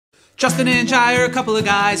Justin and Jiah are a couple of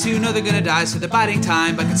guys who know they're gonna die, so they're biding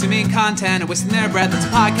time by consuming content and wasting their breath. It's a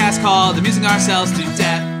podcast called Amusing Ourselves to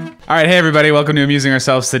Death. All right, hey everybody, welcome to Amusing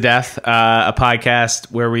Ourselves to Death, a podcast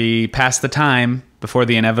where we pass the time before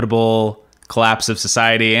the inevitable collapse of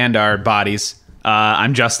society and our bodies.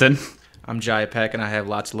 I'm Justin. I'm Jiah Peck, and I have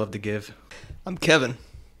lots of love to give. I'm Kevin.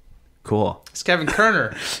 Cool. It's Kevin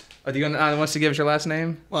Kirner. Do you want to give us your last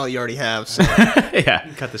name? Well, you already have. So. Yeah.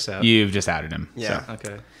 Cut this out. You've just outed him. Yeah. So.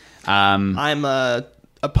 Okay. I'm a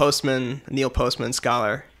Postman, Neil Postman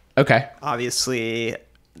scholar. Okay. Obviously,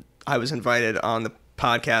 I was invited on the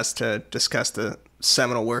podcast to discuss the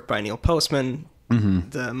seminal work by Neil Postman,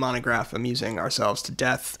 the monograph Amusing Ourselves to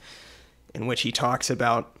Death, in which he talks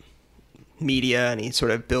about media, and he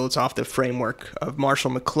sort of builds off the framework of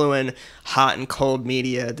Marshall McLuhan, hot and cold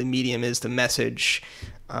media. The medium is the message.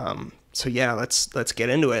 So yeah, let's get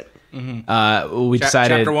into it. We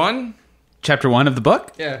decided Chapter 1? Chapter 1 of the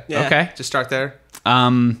book? Yeah. Okay. Just start there.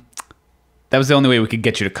 That was the only way we could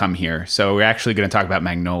get you to come here. So we're actually going to talk about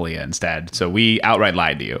Magnolia instead. So we outright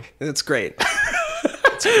lied to you. That's great.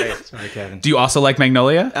 That's great. Sorry, Kevin. Do you also like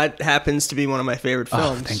Magnolia? That happens to be one of my favorite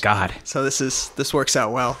films. Oh, thank God. So this works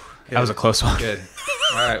out well. Good. That was a close one. Good.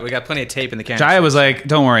 All right, we got plenty of tape in the can. Jiah was like,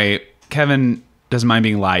 don't worry, Kevin doesn't mind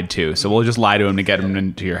being lied to, so we'll just lie to him to get him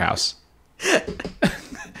into your house.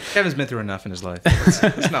 Kevin's been through enough in his life.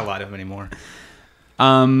 Let's not lie to him anymore.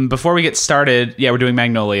 Before we get started, we're doing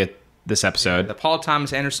Magnolia this episode. The Paul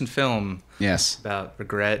Thomas Anderson film Yes. about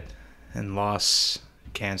regret and loss,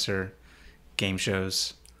 cancer, game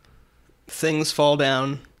shows. Things fall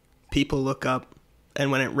down, people look up,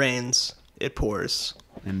 and when it rains, it pours.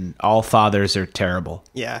 And all fathers are terrible.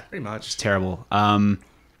 Yeah. Pretty much. Terrible. Do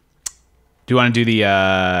you want to do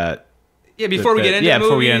the... Yeah, before we get into the movie,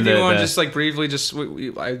 before we get into do you want the- to just like briefly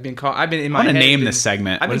I've been in my I want to head name been- this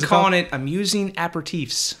segment. I've What been is it calling called? it Amusing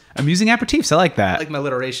Aperitifs. Amusing Aperitifs. I like that. I like my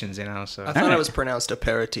alliterations, so. I thought right. it was pronounced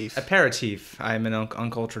aperitif. Aperitif. I'm an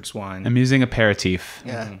uncultured swine. Amusing Aperitif.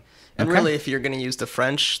 Yeah. And Okay. really, if you're going to use the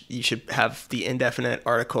French, you should have the indefinite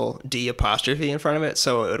article D apostrophe in front of it,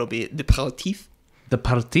 so it'll be d'aperitif. The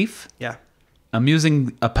aperitif? Yeah.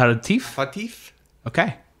 Amusing Aperitif? Aperitif?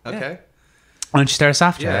 Okay. Okay. Why don't you start us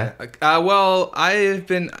off, Yeah. Jiah? Well, I've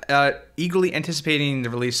been eagerly anticipating the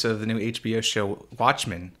release of the new HBO show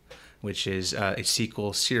Watchmen, which is a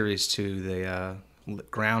sequel series to the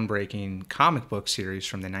groundbreaking comic book series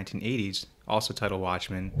from the 1980s, also titled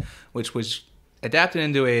Watchmen, which was adapted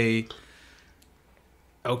into a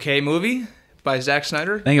okay movie by Zack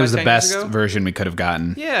Snyder. I think it was the 10 years best ago. version we could have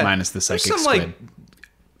gotten, Yeah. minus the psychic There's some squid. like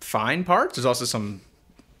fine parts. There's also some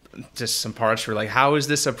parts where like, how is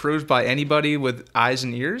this approved by anybody with eyes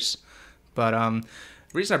and ears? But the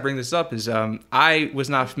reason I bring this up is I was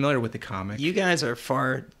not familiar with the comic. You guys are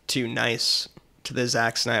far too nice to the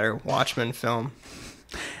Zack Snyder Watchmen film.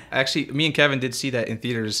 Actually, me and Kevin did see that in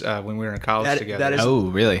theaters when we were in college together. that is- Oh,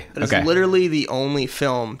 really? That is Okay. literally the only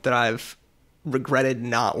film that I've regretted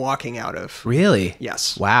not walking out of. Really?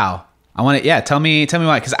 Yes. Wow. I want to, tell me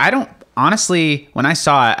why. Because I don't, honestly, when I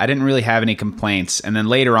saw it, I didn't really have any complaints. And then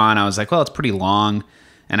later on, I was like, well, it's pretty long.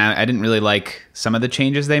 And I didn't really like some of the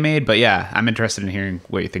changes they made. But yeah, I'm interested in hearing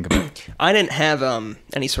what you think about it. I didn't have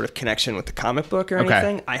any sort of connection with the comic book or Okay.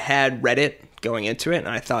 anything. I had read it going into it, and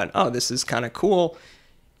I thought, oh, this is kind of cool.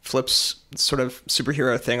 Flips sort of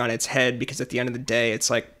superhero thing on its head, because at the end of the day, it's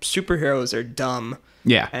like superheroes are dumb.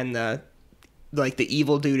 Yeah. And the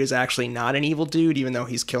evil dude is actually not an evil dude, even though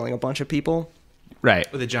he's killing a bunch of people. Right.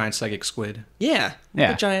 with a giant psychic squid. Yeah.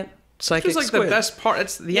 Yeah. The giant psychic It's like squid. the best part.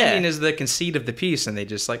 It's the Yeah. ending is the conceit of the piece, and they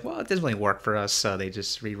just like, well, it doesn't really work for us, so they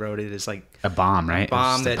just rewrote it as like A bomb, right?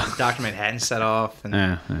 bomb It that was Dr. Manhattan set off. And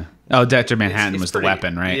just a- Oh, Dr. Manhattan it's was the pretty-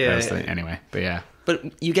 weapon, right? yeah, That was yeah. Anyway, but yeah. But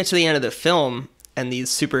you get to the end of the film, and these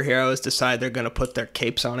superheroes decide they're going to put their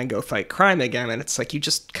capes on and go fight crime again, and it's like you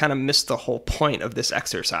just kind of missed the whole point of this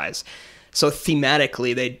exercise. So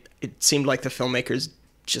thematically, it seemed like the filmmakers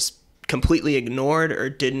just completely ignored or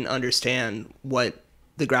didn't understand what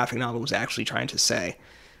the graphic novel was actually trying to say.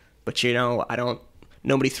 But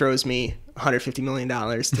nobody throws me $150 million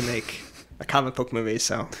to make a comic book movie,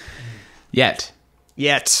 so Yet.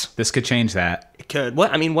 this This could change that. it could.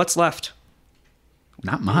 What's left?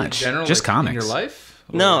 Not much. in general, Just like, comics. in your life.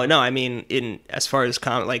 No, I mean, in as far as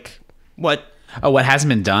what Oh, what hasn't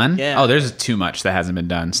been done? Yeah. Oh, there's too much that hasn't been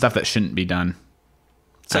done. Stuff that shouldn't be done.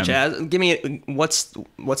 such as give me what's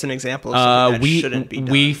an example of something that shouldn't be done?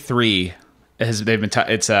 We Three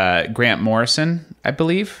it's Grant Morrison, I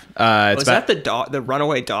believe. It's Was about, that the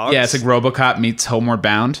runaway dogs? yeah, it's like RoboCop meets Homeward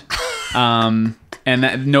Bound. And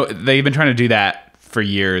they've been trying to do that for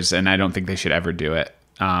years, and I don't think they should ever do it.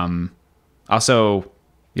 Also,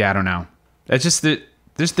 Yeah, I don't know. It's just that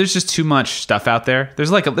there's just too much stuff out there. There's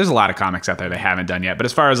a lot of comics out there they haven't done yet. But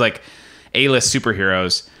as far as like A-list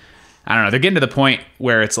superheroes, I don't know. They're getting to the point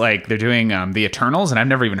where it's like they're doing the Eternals, and I've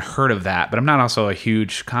never even heard of that. But I'm not also a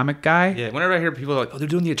huge comic guy. Yeah, whenever I hear people like, oh, they're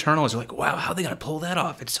doing the Eternals, they're like, wow, how are they gonna pull that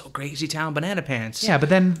off? It's so crazy town banana pants. Yeah, but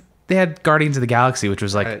then they had Guardians of the Galaxy, which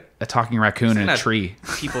was like a talking raccoon in a tree.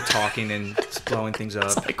 People talking and blowing things up.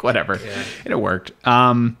 It's like whatever. Yeah. It worked.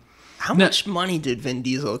 How much money did Vin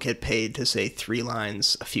Diesel get paid to say 3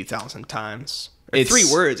 lines a few thousand times? Or 3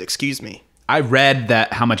 words, excuse me. I read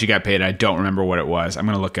that how much he got paid. I don't remember what it was. I'm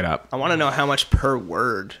going to look it up. I want to know how much per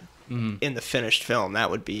word in the finished film. That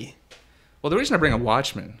would be... Well, the reason I bring up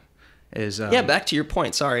Watchmen is... yeah, back to your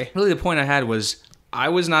point. Sorry. Really, the point I had was I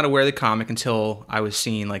was not aware of the comic until I was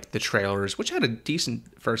seeing like the trailers, which had a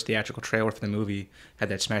decent first theatrical trailer for the movie. Had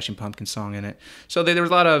that Smashing Pumpkins song in it. So there was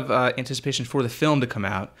a lot of anticipation for the film to come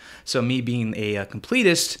out. So me being a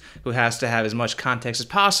completist who has to have as much context as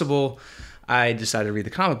possible, I decided to read the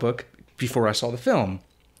comic book before I saw the film.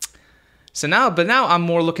 But now I'm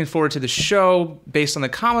more looking forward to the show based on the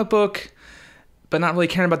comic book, but not really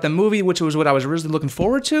caring about the movie, which was what I was originally looking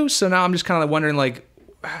forward to. So now I'm just kind of wondering, like,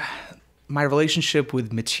 my relationship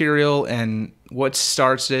with material and what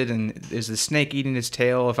starts it, and is the snake eating its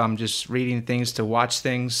tail if I'm just reading things to watch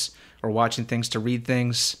things or watching things to read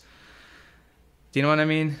things. Do you know what I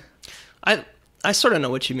mean? I sort of know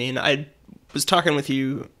what you mean. I was talking with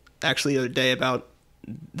you actually the other day about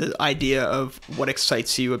the idea of what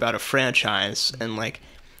excites you about a franchise, and like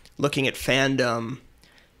looking at fandom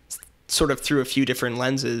sort of through a few different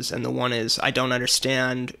lenses. And the one is, I don't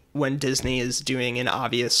understand when Disney is doing an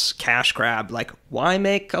obvious cash grab, like why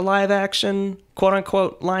make a live action quote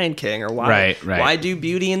unquote Lion King, or why do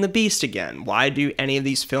Beauty and the Beast again? Why do any of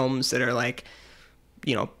these films that are like,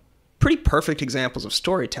 you know, pretty perfect examples of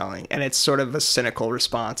storytelling? And it's sort of a cynical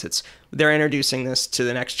response. It's they're introducing this to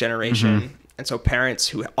the next generation. And so parents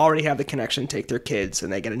who already have the connection take their kids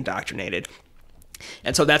and they get indoctrinated.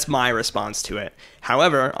 And so that's my response to it.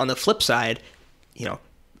 However, on the flip side, you know,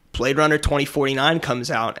 Blade Runner 2049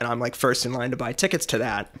 comes out and I'm like first in line to buy tickets to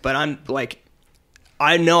that. But I'm like,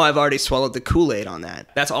 I know I've already swallowed the Kool-Aid on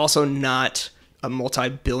that. That's also not a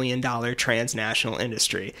multi-billion-dollar transnational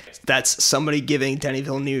industry. That's somebody giving Denis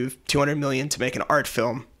Villeneuve $200 million to make an art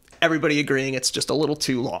film. Everybody agreeing it's just a little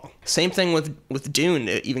too long. Same thing with Dune,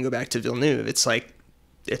 to even go back to Villeneuve. It's like,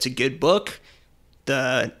 it's a good book.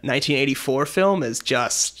 The 1984 film is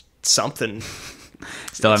just something.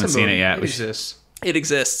 Still haven't seen it yet. It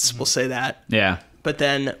exists, we'll say that. Yeah. But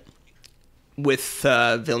then with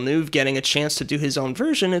Villeneuve getting a chance to do his own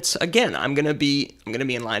version, it's, again, I'm gonna be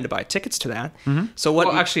in line to buy tickets to that. So what?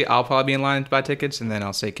 Well, actually, I'll probably be in line to buy tickets, and then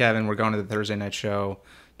I'll say, Kevin, we're going to the Thursday night show.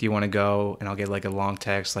 Do you want to go? And I'll get like a long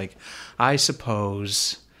text like, I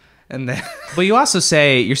suppose. And then But you also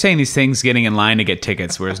you're saying these things getting in line to get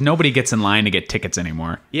tickets, whereas nobody gets in line to get tickets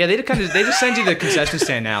anymore. Yeah, they just send you the concession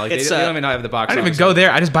stand now. Like, they don't even have the box. I don't even go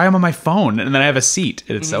there. I just buy them on my phone, and then I have a seat,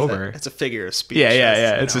 and it's over. It's a figure of speech.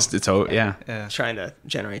 Yeah. It's trying to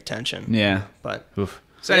generate tension. Yeah. But oof.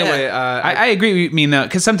 So anyway, I agree with you, though,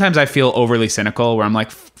 because sometimes I feel overly cynical, where I'm like,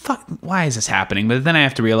 fuck, why is this happening? But then I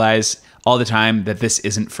have to realize all the time that this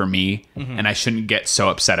isn't for me, and I shouldn't get so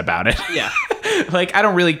upset about it. Yeah. Like,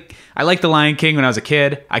 I liked The Lion King when I was a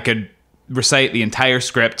kid. I could recite the entire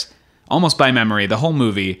script almost by memory, the whole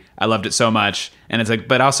movie. I loved it so much. And it's like,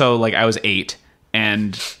 but also, like, I was 8,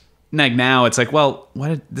 and like now it's like, well,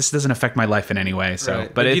 this doesn't affect my life in any way. So,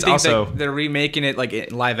 right. But it's also they're remaking it like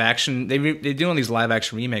in live action. They're doing these live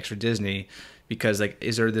action remakes for Disney because, like,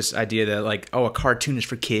 is there this idea that, like, oh, a cartoon is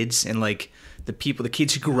for kids, and like the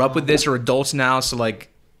kids who grew up with this are adults now, so like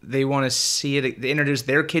they want to see it. They introduce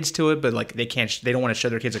their kids to it, but like they don't want to show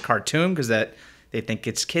their kids a cartoon because that they think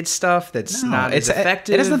it's kids stuff that's not as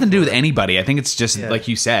effective. It has nothing to do with anybody. I think it's just like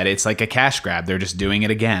you said. It's like a cash grab. They're just doing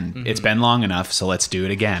it again. It's been long enough, so let's do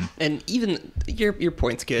it again. And even your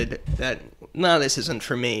point's good that no, this isn't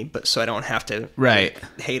for me, but so I don't have to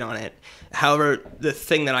hate on it. However, the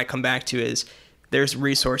thing that I come back to is there's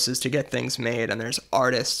resources to get things made, and there's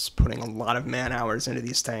artists putting a lot of man hours into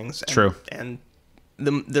these things. True. And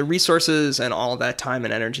the resources and all that time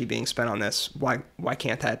and energy being spent on this, why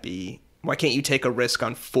can't that be? Why can't you take a risk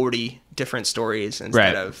on 40 different stories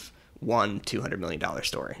instead of one $200 million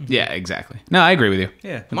story? Yeah, exactly. No, I agree with you.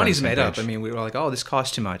 Yeah, the money's made up. I mean, we were like, oh, this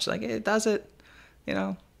costs too much. Like, it does it. You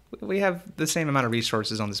know, we have the same amount of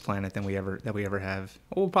resources on this planet that we ever have.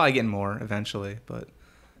 We'll probably get more eventually, but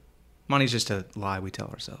money's just a lie we tell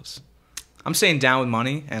ourselves. I'm saying down with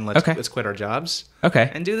money, and let's quit our jobs.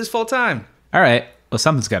 Okay. And do this full time. All right. Well,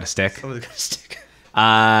 something's got to stick. Something's got to stick.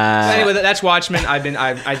 Anyway, that's Watchmen.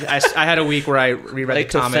 I had a week where I reread the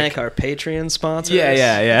comic. To thank our Patreon sponsors.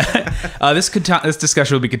 Yeah. This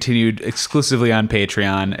discussion will be continued exclusively on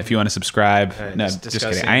Patreon. If you want to subscribe, no, just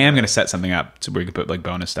kidding. I am going to set something up so we can put like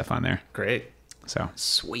bonus stuff on there. Great. So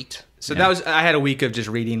sweet. So I had a week of just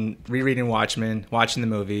rereading Watchmen, watching the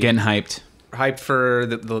movie, getting hyped for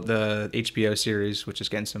the HBO series, which is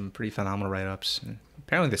getting some pretty phenomenal write-ups. And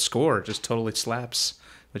apparently, the score just totally slaps,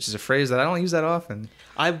 which is a phrase that I don't use that often.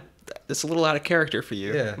 It's a little out of character for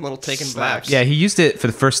you. Yeah. I'm a little taken Slaps. back. Yeah, he used it for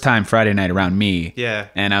the first time Friday night around me. Yeah.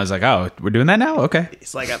 And I was like, oh, we're doing that now? Okay.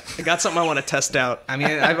 It's like, I got something I want to test out. I mean,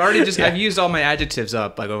 I've already I've used all my adjectives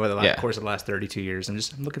up like over the course of the last 32 years. I'm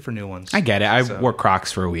looking for new ones. I get it. I wore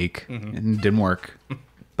Crocs for a week and it didn't work.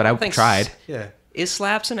 But I tried. Yeah. Is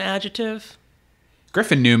slaps an adjective?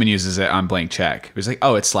 Griffin Newman uses it on Blank Check. He was like,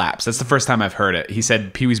 oh, it slaps. That's the first time I've heard it. He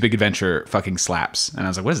said Pee-wee's Big Adventure fucking slaps. And I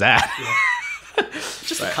was like, what is that? Yeah.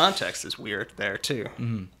 Just the context is weird there, too.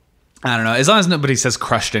 Mm-hmm. I don't know. As long as nobody says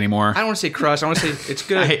crushed anymore. I don't want to say crushed. I want to say it's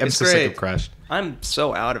good. I'm it's so great. sick of crushed. I'm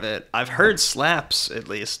so out of it. I've heard slaps, at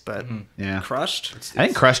least, but crushed? I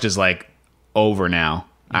think crushed is like over now.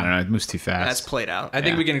 I don't know. It moves too fast. That's played out. I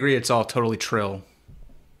think we can agree it's all totally trill.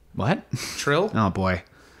 What? Trill? Oh, boy.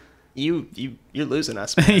 You're losing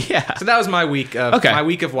us, man. Yeah. So that was my week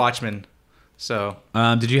of Watchmen. So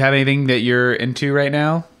did you have anything that you're into right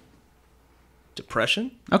now?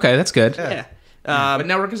 Depression? Okay, that's good. Yeah. What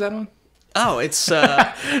network is that on? Oh, it's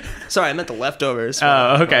sorry, I meant The Leftovers.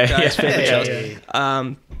 Oh, okay.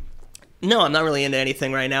 No, I'm not really into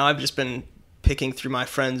anything right now. I've just been picking through my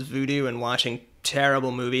friend's Vudu and watching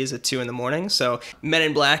terrible movies at 2 a.m. So Men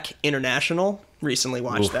in Black International, recently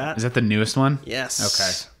watched that. Is that the newest one? Yes.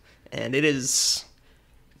 Okay. And it is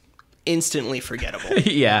instantly forgettable.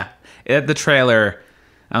 Yeah. The trailer,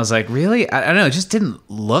 I was like, really? I don't know. It just didn't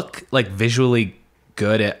look like visually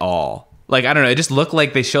good at all. Like, I don't know. It just looked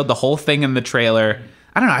like they showed the whole thing in the trailer.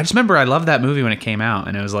 I don't know. I just remember I loved that movie when it came out,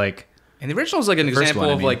 and it was like... And the original is like an example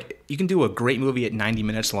of like, you can do a great movie at 90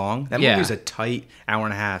 minutes long. That movie is a tight hour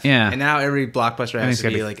and a half. Yeah. And now every blockbuster has to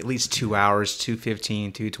be like at least 2 hours,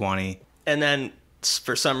 2:15, 2:20. And then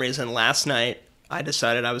for some reason last night, I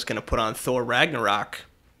decided I was going to put on Thor Ragnarok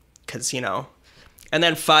because, and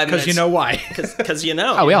then 5 minutes... Because you know why. Because you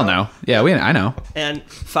know. Oh, we all know. Yeah, I know. And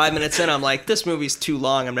 5 minutes in, I'm like, this movie's too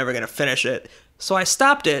long. I'm never going to finish it. So I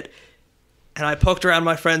stopped it, and I poked around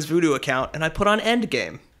my friend's Vudu account, and I put on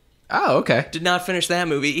Endgame. Oh, okay. Did not finish that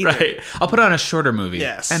movie either. Right. I'll put on a shorter movie.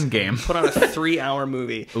 Yes. Endgame. Put on a 3-hour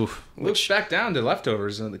movie. Oof. Looks back down to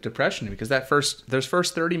Leftovers and the Depression because those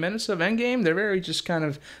first 30 minutes of Endgame, they're very just kind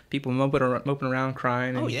of people moping around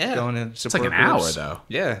crying and going to support It's like an groups. hour, though.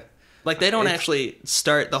 Yeah. Like, they don't actually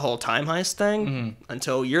start the whole time heist thing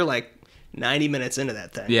until you're, like, 90 minutes into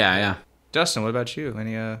that thing. Yeah. Justin, what about you?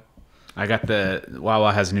 Any, I got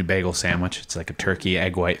Wawa has a new bagel sandwich. It's like a turkey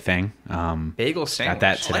egg white thing. Bagel sandwich? Got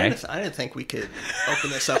that today. I didn't think we could open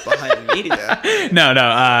this up behind media. No.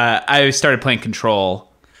 I started playing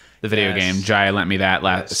Control, the video game. Jiah lent me that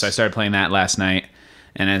so I started playing that last night.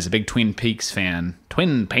 And as a big Twin Peaks fan, I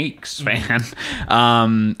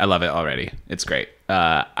love it already. It's great.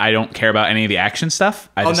 I don't care about any of the action stuff.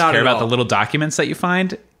 I just care about the little documents that you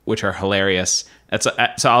find, which are hilarious. So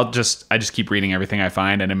I just keep reading everything I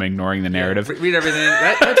find, and I'm ignoring the narrative. Yeah, read everything.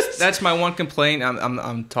 That's my one complaint.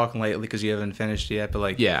 I'm talking lately because you haven't finished yet, but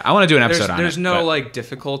like I want to do an episode on it. There's no like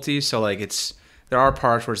difficulty, so like there are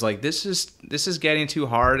parts where it's like this is getting too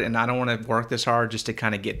hard, and I don't want to work this hard just to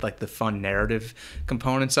kind of get like the fun narrative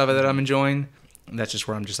components of it that I'm enjoying. And that's just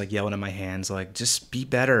where I'm just like yelling at my hands, like just be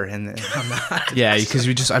better, and I'm not. Yeah, because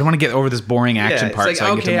I don't want to get over this boring action part. Like, so I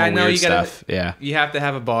can get to more weird you gotta, stuff. Yeah, you have to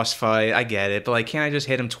have a boss fight. I get it, but like, can't I just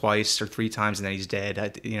hit him twice or 3 times and then he's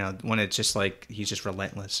dead? When it's just like he's just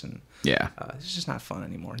relentless and it's just not fun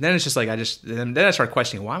anymore. Then it's just like then I start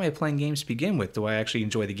questioning, why am I playing games to begin with? Do I actually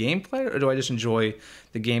enjoy the gameplay, or do I just enjoy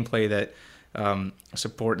the gameplay that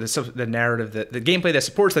support the narrative, the gameplay that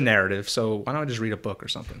supports the narrative? So why don't I just read a book or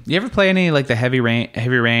something? You ever play any like the Heavy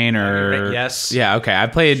Rain or Yes. Yeah, okay. I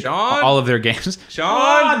played all of their games.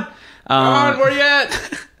 Sean, where you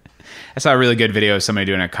at? I saw a really good video of somebody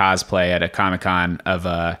doing a cosplay at a Comic-Con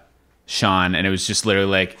of Sean, and it was just literally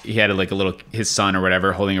like he had like his son or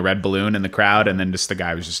whatever holding a red balloon in the crowd, and then just the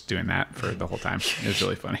guy was just doing that for the whole time. It was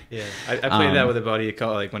really funny. Yeah, I played that with a buddy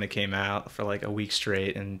like when it came out for like a week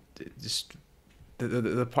straight, and just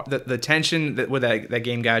the tension that with that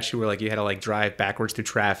game got you, where like you had to like drive backwards through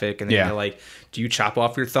traffic, and then you had to like, do you chop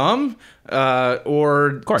off your thumb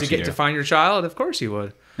or to find your child? Of course you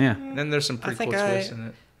would. Yeah. And then there's some pretty cool twists in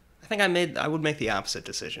it. I think I would make the opposite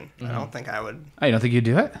decision. I don't think I would. Oh, you don't think you'd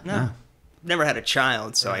do it? No. never had a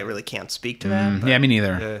child, so I really can't speak to that. Yeah, me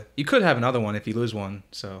neither. Yeah. You could have another one if you lose one.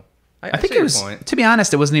 So I think see it your was, point. to be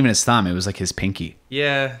honest, it wasn't even his thumb. It was like his pinky.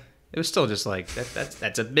 Yeah, it was still just like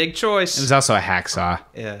that's a big choice. It was also a hacksaw,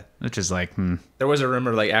 Yeah. which is like, There was a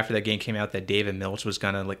rumor like after that game came out that David Milch was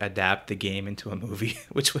gonna like adapt the game into a movie,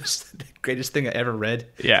 which was the greatest thing I ever read.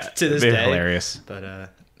 yeah, to this it'd be day. hilarious.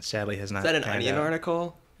 But sadly has not. Is that an panned Onion out.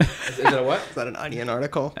 article? Is it a what? Is that an Onion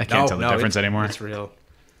article? I can't tell the difference anymore. It's real.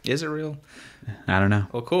 Is it real? I don't know.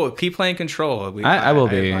 Well, cool. Keep playing Control. I will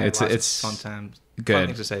be. I It's- lots of it's fun times. good. Fun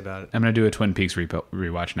things to say about it. I'm gonna do a Twin Peaks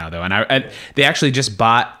rewatch now though, and they actually just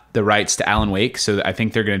bought the rights to Alan Wake, so I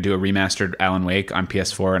think they're gonna do a remastered Alan Wake on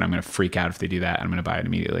PS4, and I'm gonna freak out if they do that. I'm gonna buy it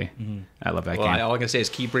immediately. I love that Well, game. all I can say is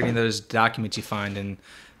keep reading those documents you find in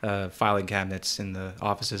filing cabinets in the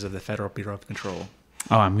offices of the Federal Bureau of Control.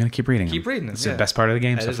 Oh, I'm gonna keep reading. Keep reading them. It's yeah. the best part of the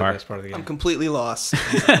game That so is far. the best part of the I'm game. completely lost.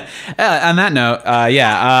 On that note,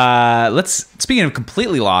 let's. Speaking of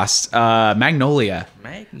completely lost, Magnolia.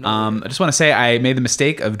 I just want to say I made the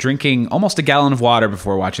mistake of drinking almost a gallon of water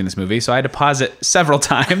before watching this movie, so I had to pause it several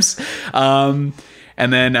times. And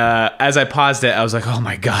then as I paused it, I was like, "Oh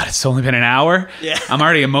my god, it's only been an hour. Yeah. I'm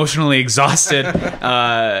already emotionally exhausted."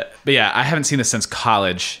 But yeah, I haven't seen this since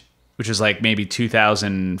college, which was like maybe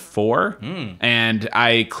 2004, and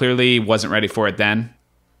I clearly wasn't ready for it then.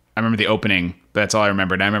 I remember the opening, but that's all I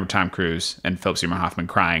remembered. I remember Tom Cruise and Philip Seymour Hoffman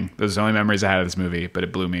crying. Those are the only memories I had of this movie, but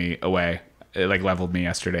it blew me away. It like leveled me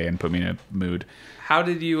yesterday and put me in a mood. How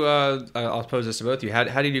did you? I'll pose this to both of you. How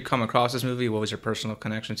did you come across this movie? What was your personal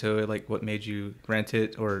connection to it? Like, what made you rent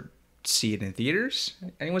it or see it in theaters?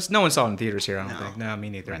 No one saw it in theaters here. I don't think. No, me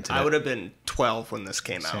neither. I would have been 12 when this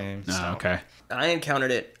came out. Same. Oh, okay. I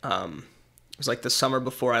encountered it. It was like the summer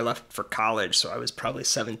before I left for college, so I was probably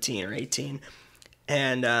 17 or 18.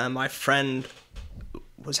 And my friend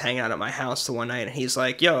was hanging out at my house the one night, and he's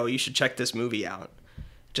like, "Yo, you should check this movie out."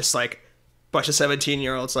 Just like a bunch of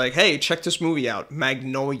 17-year-olds like, "Hey, check this movie out,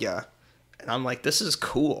 Magnolia." And I'm like, "This is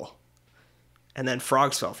cool." And then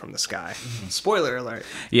frogs fell from the sky. Spoiler alert.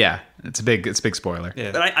 Yeah, it's a big spoiler.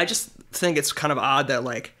 Yeah. But I just think it's kind of odd that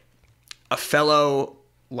like a fellow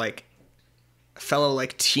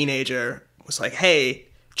teenager was like, "Hey,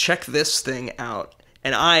 check this thing out."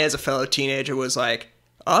 And I, as a fellow teenager, was like,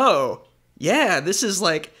 "Oh, yeah, this is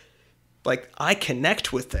like I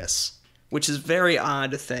connect with this," which is very odd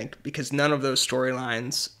to think because none of those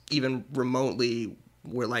storylines even remotely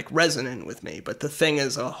were like resonant with me. But the thing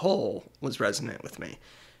as a whole was resonant with me.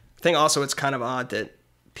 I think also it's kind of odd that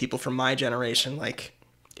people from my generation, like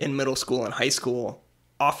in middle school and high school,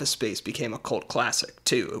 Office Space became a cult classic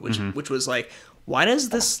too, which was like, why does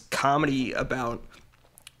this comedy about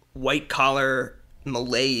white collar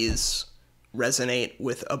malaise resonate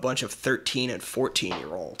with a bunch of 13 and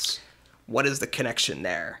 14-year-olds? What is the connection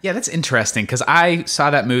there? Yeah, that's interesting because I saw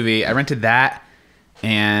that movie. I rented that,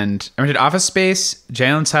 and I rented Office Space, not Jay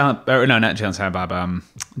and Silent Bob,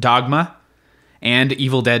 Dogma, and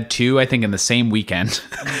Evil Dead 2. I think in the same weekend.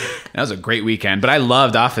 That was a great weekend. But I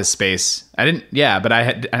loved Office Space. But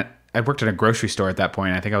I worked at a grocery store at that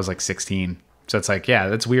point. I think I was like 16. So it's like, yeah,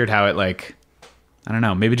 that's weird how it like, I don't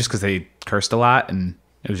know, maybe just because they cursed a lot and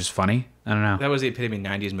it was just funny. I don't know. That was the epitome of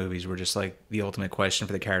 90s movies where just like the ultimate question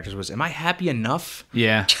for the characters was, am I happy enough?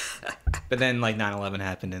 Yeah. But then like 9/11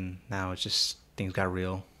 happened and now it's just things got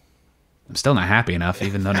real. I'm still not happy enough,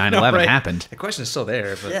 even though 9/11 Right? happened. The question is still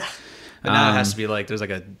there, but, Yeah. but now it has to be like, there's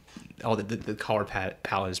like the color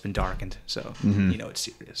palette has been darkened. So, you know, it's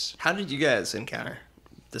serious. How did you guys encounter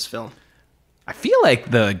this film? I feel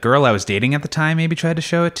like the girl I was dating at the time maybe tried to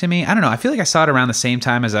show it to me. I don't know. I feel like I saw it around the same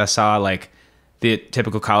time as I saw like the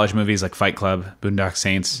typical college movies like Fight Club, Boondock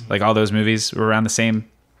Saints, like all those movies were around the same.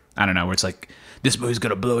 I don't know, where it's like, this movie's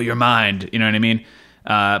going to blow your mind. You know what I mean?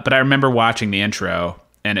 But I remember watching the intro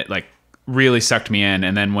and it like really sucked me in.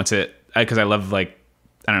 And then because I love like,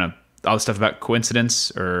 I don't know, all the stuff about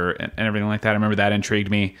coincidence and everything like that. I remember that intrigued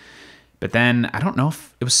me. But then I don't know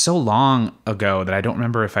if it was so long ago that I don't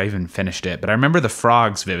remember if I even finished it. But I remember the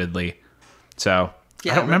frogs vividly. So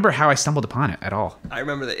Yeah, I don't remember how I stumbled upon it at all. I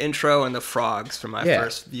remember the intro and the frogs from my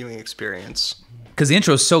first viewing experience. Because the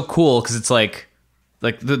intro is so cool because it's like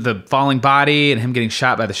the falling body and him getting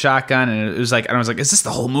shot by the shotgun. And it was like, and I was like, is this the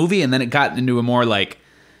whole movie? And then it got into a more like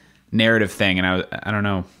narrative thing. And I don't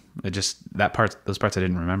know. It just, those parts I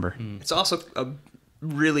didn't remember. It's also a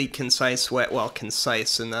really concise in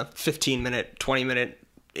the 15-minute, 20-minute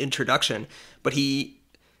introduction, but he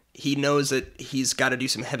knows that he's got to do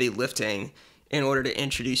some heavy lifting in order to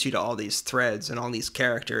introduce you to all these threads and all these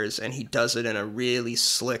characters, and he does it in a really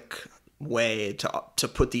slick way to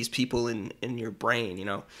put these people in your brain, you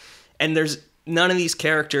know. And there's none of these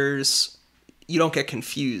characters you don't get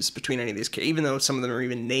confused between any of these characters, even though some of them are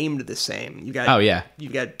even named the same.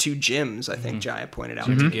 You've got two Jims, I think Jiah pointed out.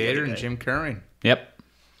 Jim Gator and Jim Curran. Yep.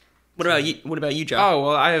 What about you, Joe? Oh,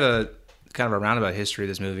 well, I have a kind of a roundabout history of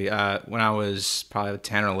this movie. When I was probably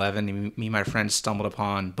 10 or 11, me and my friends stumbled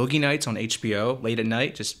upon Boogie Nights on HBO late at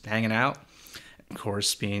night, just hanging out. Of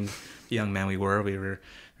course, being the young men we were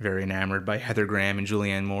very enamored by Heather Graham and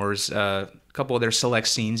Julianne Moore's a couple of their select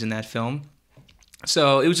scenes in that film.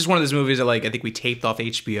 So it was just one of those movies that, like, I think we taped off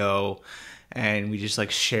HBO, and we just,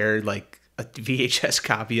 like, shared, like, a VHS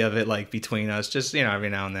copy of it, like, between us, just, you know, every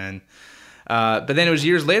now and then. But then it was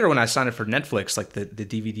years later when I signed up for Netflix, like the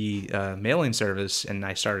DVD mailing service, and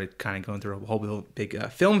I started kind of going through a whole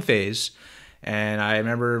big film phase. And I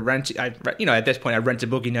remember at this point, I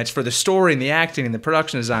rented Boogie Nights for the story and the acting and the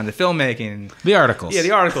production design, the filmmaking. The articles. Yeah,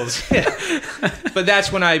 the articles. Yeah. But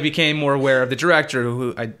that's when I became more aware of the director,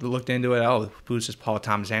 who I looked into it. Oh, who's this Paul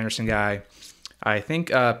Thomas Anderson guy? I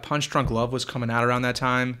think Punch Drunk Love was coming out around that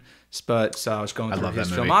time. But so I was going through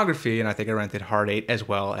his filmography, and I think I rented Hard 8 as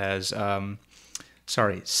well as,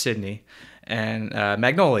 Sydney and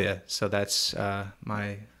Magnolia. So that's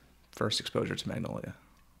my first exposure to Magnolia.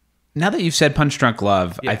 Now that you've said Punch Drunk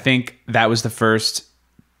Love, I think that was the first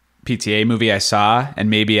PTA movie I saw, and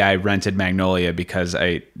maybe I rented Magnolia because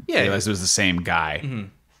I realized it was the same guy. Mm-hmm.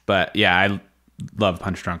 But yeah, I love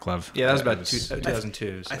Punch Drunk Love. Yeah, that was about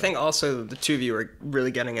 2002. So. I think also the two of you are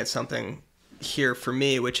really getting at something here for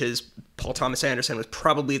me, which is Paul Thomas Anderson was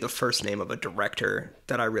probably the first name of a director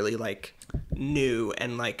that I really knew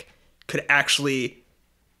and could actually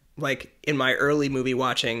in my early movie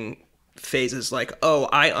watching phases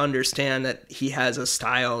I understand that he has a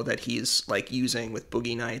style that he's using with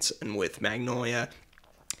Boogie Nights and with Magnolia,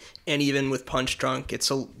 and even with Punch Drunk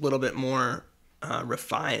it's a little bit more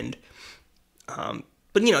refined.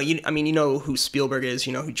 But you know who Spielberg is,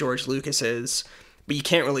 you know who George Lucas is, but you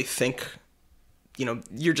can't really think.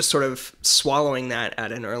 You're just sort of swallowing that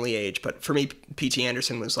at an early age. But for me, P.T.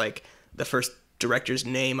 Anderson was the first director's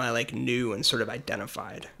name I knew and sort of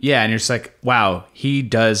identified. Yeah, and you're just wow, he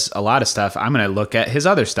does a lot of stuff. I'm going to look at his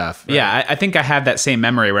other stuff. Right. Yeah, I think I have that same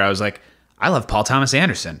memory where I was I love Paul Thomas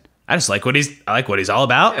Anderson. I just like what he's all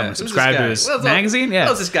about. Yeah, I'm subscribed to his magazine. Yeah.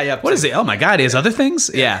 What's this guy up to? What is he? Oh my God, he has other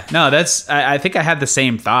things? Yeah. No, that's, I think I had the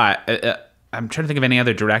same thought. I'm trying to think of any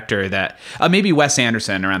other director that maybe Wes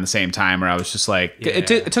Anderson around the same time where I was just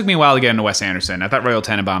it took me a while to get into Wes Anderson. I thought Royal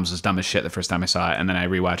Tenenbaums was dumb as shit the first time I saw it, and then I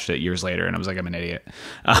rewatched it years later and I was I'm an idiot.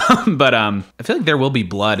 But I feel like There Will Be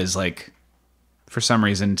Blood is for some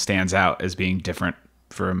reason stands out as being different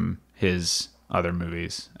from his other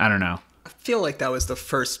movies. I don't know. I feel like that was the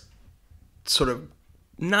first sort of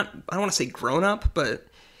I don't want to say grown up, but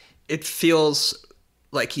it feels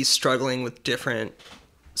like he's struggling with different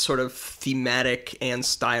sort of thematic and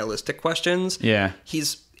stylistic questions. Yeah.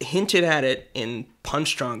 He's hinted at it in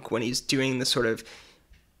Punch Drunk when he's doing the sort of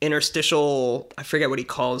interstitial, I forget what he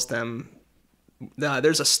calls them.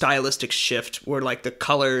 There's a stylistic shift where the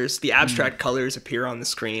colors, the abstract colors appear on the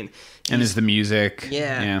screen. And there's the music.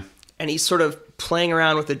 Yeah. And he's sort of playing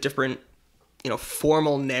around with a different,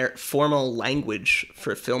 formal language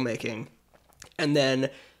for filmmaking. And then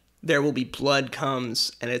There Will Be Blood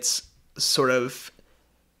comes, and it's sort of,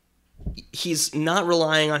 he's not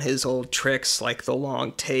relying on his old tricks like the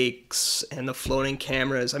long takes and the floating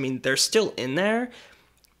cameras. I mean, they're still in there,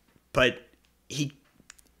 but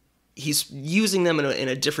he's using them in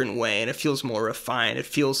a different way, and it feels more refined. It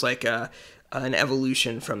feels like an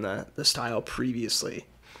evolution from the style previously,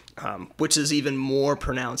 which is even more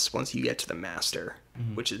pronounced once you get to The Master,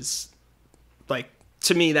 which is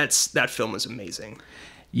to me, that film was amazing.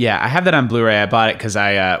 Yeah, I have that on Blu-ray. I bought it because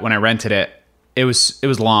when I rented it, it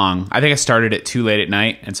was long. I think I started it too late at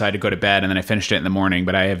night, and so I had to go to bed, and then I finished it in the morning.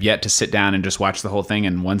 But I have yet to sit down and just watch the whole thing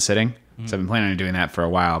in one sitting. So I've been planning on doing that for a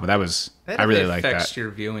while. But I really like that. It affects your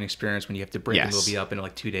viewing experience when you have to break the movie up into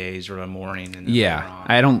 2 days or a morning. And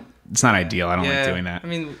it's not ideal. I don't like doing that. I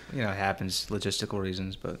mean, it happens, logistical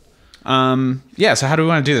reasons, but. So how do we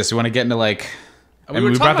want to do this? We want to get into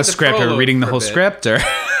we brought the script. Are we reading the whole script, or?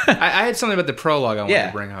 I had something about the prologue I wanted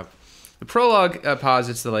to bring up. The prologue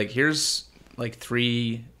posits that here's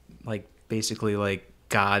three basically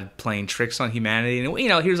God playing tricks on humanity,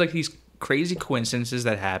 and here's these crazy coincidences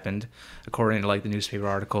that happened according to the newspaper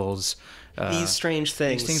articles. These strange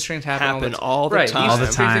things happen all the time. All the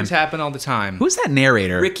time. Things happen all the time. Who's that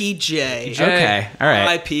narrator? Ricky J. Okay, all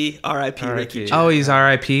right. R.I.P. Ricky J. Oh, he's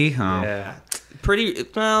R.I.P. Oh. Yeah. Pretty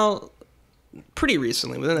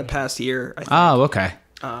recently, within the past year, I think. Oh, okay.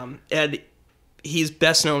 And he's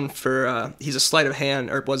best known for he's a sleight of hand,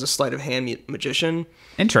 or was a sleight of hand magician.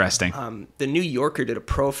 Interesting. The New Yorker did a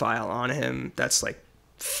profile on him that's like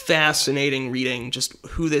fascinating reading, just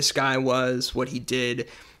who this guy was, what he did.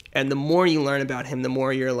 And the more you learn about him, the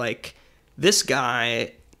more you're like, this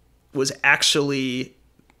guy was actually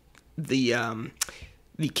the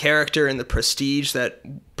character in The Prestige that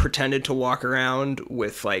pretended to walk around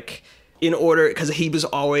with like, in order, because he was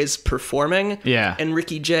always performing. Yeah. And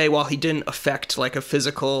Ricky Jay, while he didn't affect like a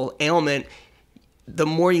physical ailment, the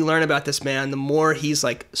more you learn about this man, the more he's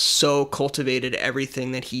like so cultivated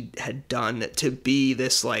everything that he had done to be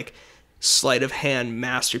this like sleight of hand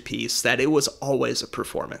masterpiece that it was always a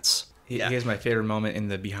performance. Here's my favorite moment in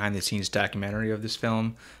the behind the scenes documentary of this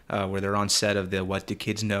film, where they're on set of the What Do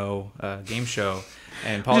Kids Know game show.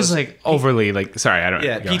 And Paul just like overly like, sorry, I don't.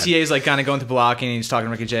 Yeah, PTA is like kind of going through blocking, and he's talking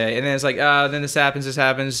to Ricky Jay, and then it's like, then this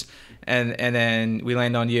happens, and then we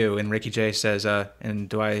land on you, and Ricky Jay says, and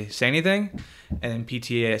do I say anything? And then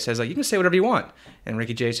PTA says like, you can say whatever you want, and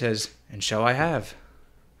Ricky Jay says, and so I have,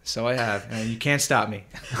 and you can't stop me.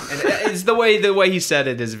 And it's the way he said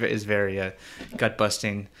it is very gut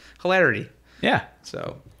busting hilarity. Yeah.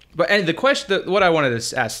 So, and the question, what I wanted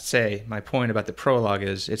to say, my point about the prologue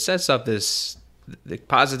is, it sets up this. It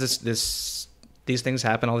posits these things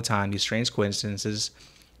happen all the time, these strange coincidences.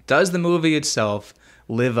 Does the movie itself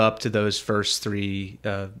live up to those first three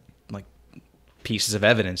like pieces of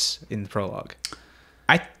evidence in the prologue?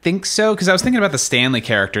 I think so, because I was thinking about the Stanley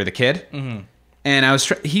character, the kid, and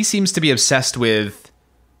he seems to be obsessed with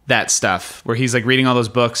that stuff, where he's like reading all those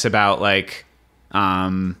books about like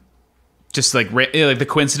just like the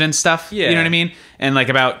coincidence stuff. Yeah. You know what I mean? And like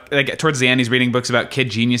about like towards the end, he's reading books about kid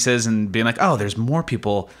geniuses and being like, oh, there's more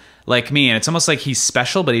people like me. And it's almost like he's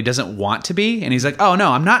special, but he doesn't want to be. And he's like, oh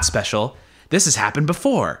no, I'm not special. This has happened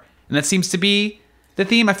before. And that seems to be the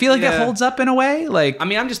theme. I feel like that holds up in a way. Like, I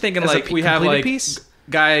mean, I'm just thinking like we have like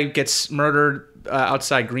guy gets murdered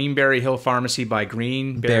outside Greenberry Hill Pharmacy by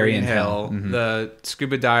Greenberry and Hill. The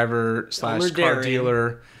scuba diver / car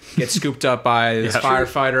dealer gets scooped up by this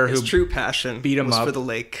firefighter his true passion beat him was up for the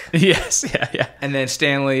lake. Yes, yeah. And then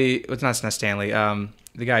Stanley, it's not Stanley.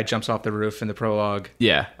 The guy jumps off the roof in the prologue.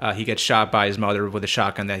 Yeah. He gets shot by his mother with a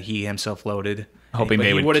shotgun that he himself loaded. Hoping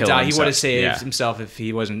they would kill him. He would have saved himself if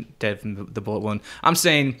he wasn't dead from the bullet wound. I'm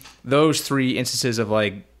saying those three instances of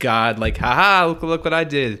like God, like haha, look what I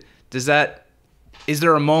did. Is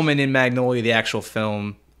there a moment in Magnolia, the actual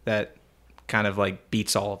film, that kind of like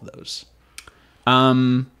beats all of those?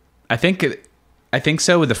 I think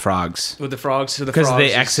so with the frogs. With the frogs, so because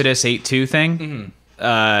the Exodus 8:2 thing.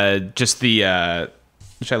 Just the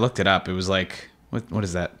which I looked it up. It was like what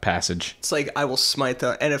is that passage? It's like, I will smite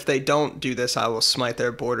and if they don't do this, I will smite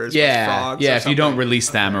their borders with frogs. Yeah, if you don't release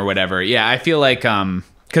them or whatever. Yeah, I feel like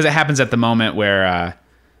because it happens at the moment where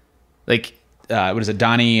what is it,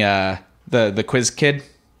 Donnie, the quiz kid?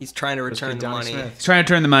 He's trying to return the money. He's trying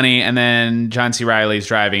to return the money, and then John C. Reilly's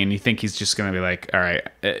driving, and you think he's just going to be like, all right.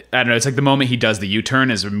 I don't know. It's like the moment he does the U-turn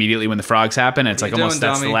is immediately when the frogs happen. It's like almost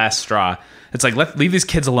that's the last straw. It's like, leave these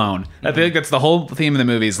kids alone. I feel like that's the whole theme of the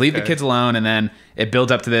movie is leave the kids alone, and then it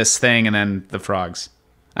builds up to this thing, and then the frogs.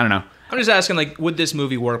 I don't know. I'm just asking, like, would this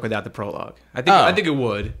movie work without the prologue? I think it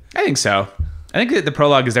would. I think so. I think that the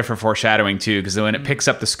prologue is there for foreshadowing, too, because when it picks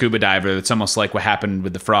up the scuba diver, it's almost like what happened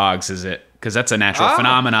with the frogs, because that's a natural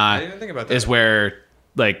phenomenon. I didn't think about that. Is where,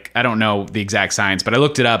 like, I don't know the exact science, but I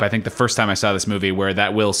looked it up, I think the first time I saw this movie, where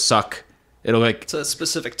that will suck, it'll like... It's a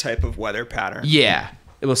specific type of weather pattern. Yeah.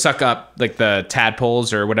 It will suck up, like, the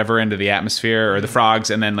tadpoles or whatever into the atmosphere, or the frogs,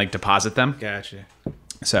 and then, like, deposit them. Gotcha.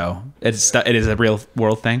 So, it is a real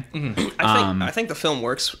world thing. I think the film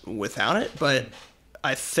works without it, but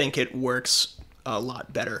I think it works a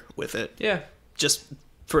lot better with it. Yeah. Just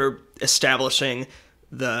for establishing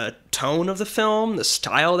the tone of the film, the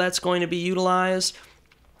style that's going to be utilized.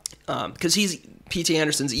 Because P.T.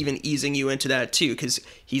 Anderson's even easing you into that too, because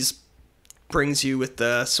he's brings you with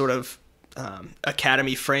the sort of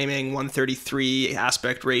Academy framing 1:33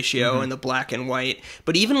 aspect ratio and the black and white.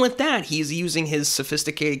 But even with that, he's using his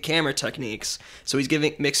sophisticated camera techniques. So he's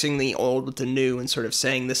mixing the old with the new and sort of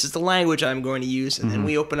saying, this is the language I'm going to use. And then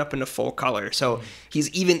we open up into full color. So he's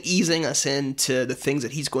even easing us into the things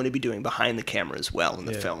that he's going to be doing behind the camera as well in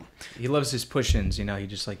the film. He loves his push-ins, he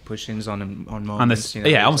just like push-ins on moments.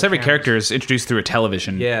 Almost every character is introduced through a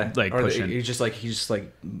television. Like push-in. He's just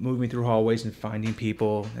like moving through hallways and finding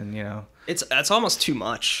people, and It's almost too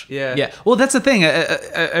much. Yeah. Well, that's the thing.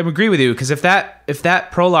 I agree with you, because if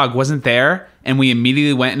that prologue wasn't there and we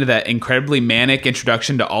immediately went into that incredibly manic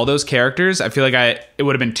introduction to all those characters, I feel like it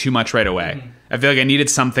would have been too much right away. I feel like I needed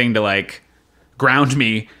something to like ground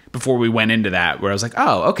me before we went into that, where I was like,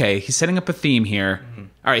 oh, okay, he's setting up a theme here.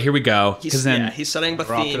 All right, here we go. He's setting up a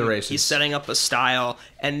We're off to the theme. races. He's setting up a style,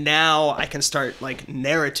 and now I can start like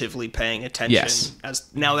narratively paying attention. Yes. As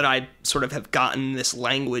now that I sort of have gotten this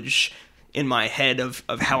language in my head of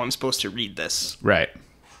how I'm supposed to read this. Right.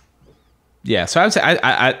 Yeah, so I would say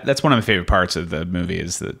I that's one of my favorite parts of the movie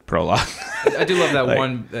is the prologue. I do love that Like-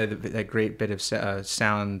 one that great bit of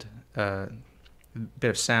sound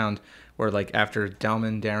where like after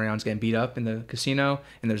Darion's getting beat up in the casino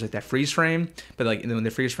and there's like that freeze frame, but like when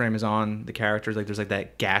the freeze frame is on the characters, like there's like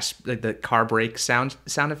that gasp, like the car brake sound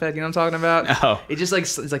effect. You know what I'm talking about? Oh. It just like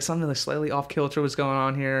it's like something like slightly off kilter what's going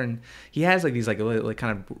on here, and he has like these like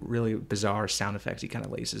kind of really bizarre sound effects he kind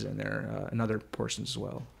of laces in there in other portions as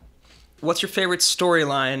well. What's your favorite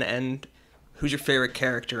storyline, and who's your favorite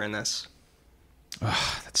character in this?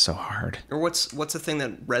 That's so hard. Or what's the thing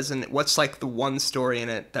that what's like the one story in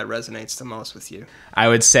it that resonates the most with you? I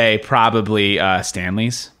would say probably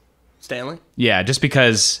Stanley's. Stanley? Yeah, just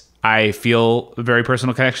because I feel a very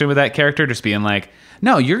personal connection with that character, just being like,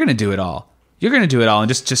 no, you're going to do it all. You're going to do it all.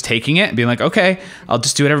 And just taking it and being like, okay, I'll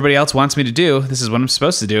just do what everybody else wants me to do. This is what I'm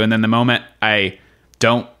supposed to do. And then the moment I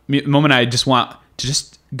just want to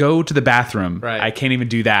just go to the bathroom, Right. I can't even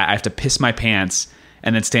do that. I have to piss my pants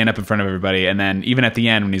and then stand up in front of everybody. And then even at the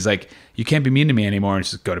end when he's like, you can't be mean to me anymore, and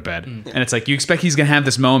just go to bed. And it's like, you expect he's going to have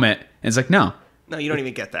this moment. And it's like, no, No, you don't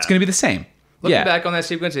even get that. it's going to be the same. Looking back on that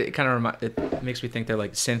sequence, it kind of it makes me think that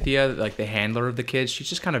like Cynthia, like the handler of the kids, she's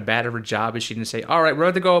just kind of bad at her job. Is she didn't say, "All right, we're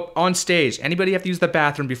about to go on stage. Anybody have to use the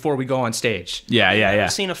bathroom before we go on stage?" Yeah.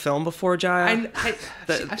 I've seen a film before, Jiah.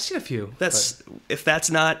 I've seen a few. That's if that's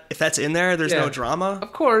in there, there's no Yeah. drama.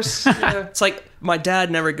 Of course. Yeah. It's like my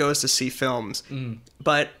dad never goes to see films,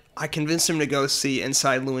 but I convinced him to go see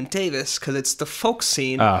Inside Llewyn Davis because it's the folk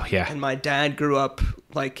scene. Oh, yeah. And my dad grew up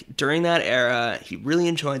like during that era. He really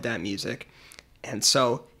enjoyed that music, and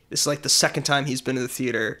so this is like the second time he's been to the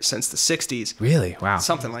theater since the '60s. Really? Wow.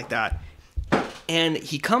 Something like that. And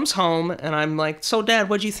he comes home, and I'm like, "So, Dad,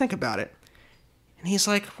 what'd you think about it?" And he's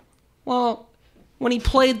like, "Well, when he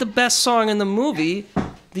played the best song in the movie,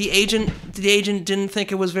 the agent didn't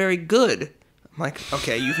think it was very good." I'm like,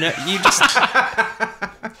 "Okay, you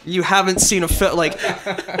haven't seen a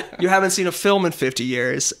film in 50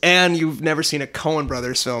 years, and you've never seen a Coen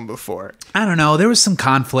Brothers film before." I don't know. There was some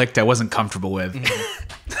conflict I wasn't comfortable with.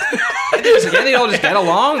 Again, they all just get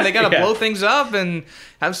along. They got to blow things up and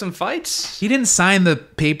have some fights. He didn't sign the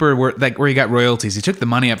paper where he got royalties. He took the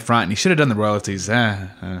money up front, and he should have done the royalties.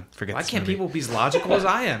 Forget. Why this can't movie. people be as logical as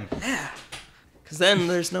I am? Because then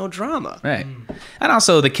there's no drama. Right. And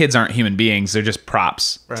also, the kids aren't human beings; they're just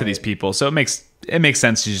props to Right. these people. So it makes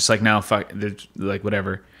sense to just like, no, fuck, they're like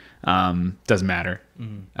whatever. Doesn't matter.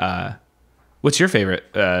 What's your favorite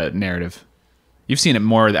narrative? You've seen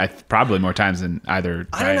it probably more times than either.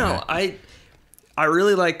 I don't know. I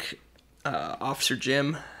really like Officer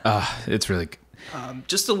Jim. It's really.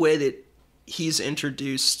 Just the way that he's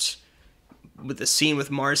introduced with the scene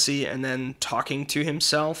with Marcy and then talking to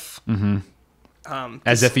himself.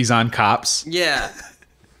 As if he's on Cops. Yeah.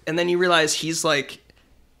 And then you realize he's like,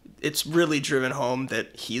 it's really driven home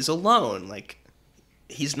that he's alone. Like,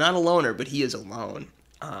 he's not a loner, but he is alone.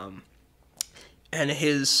 And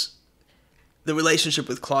the relationship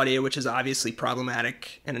with Claudia, which is obviously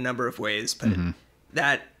problematic in a number of ways, but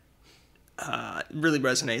that really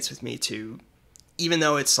resonates with me too. Even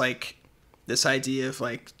though it's like this idea of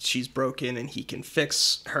like she's broken and he can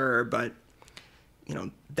fix her, but you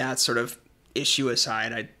know, that sort of issue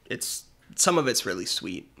aside, some of it's really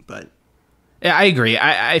sweet, but Yeah, I agree.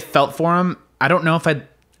 I felt for him. I don't know if it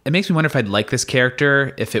makes me wonder if I'd like this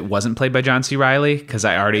character if it wasn't played by John C. Reilly, because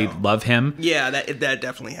I already love him. yeah, that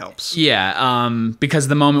definitely helps. Yeah, because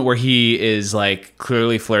the moment where he is like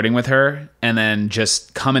clearly flirting with her and then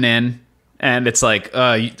just coming in and it's like,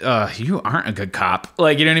 you aren't a good cop.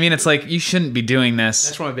 Like, you know what I mean? It's like, you shouldn't be doing this.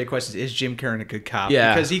 That's one of my big questions. Is Jim Kirner a good cop?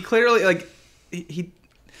 Yeah. Because he clearly, like, he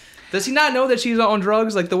does he not know that she's on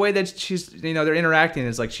drugs? Like, the way that she's, they're interacting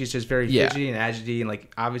is like she's just very fidgety and agitated. And,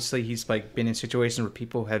 like, obviously he's, like, been in situations where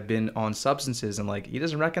people have been on substances and, like, he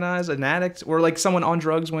doesn't recognize an addict or, like, someone on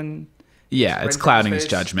drugs when... Yeah, it's clouding his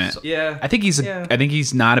judgment. Yeah. I think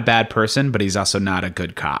he's not a bad person, but he's also not a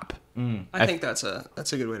good cop. I think that's a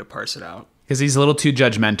good way to parse it out. Because he's a little too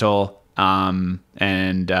judgmental,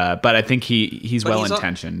 but I think he's well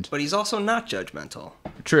intentioned. But he's also not judgmental,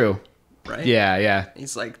 True. right? Yeah.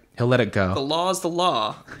 He's like, He'll let it go. the law is the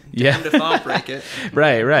law. Yeah. Damned if I'll break it.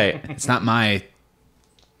 Right. It's not my.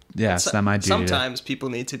 Yeah, it's not my duty. Sometimes people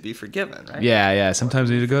need to be forgiven, right? Yeah. Sometimes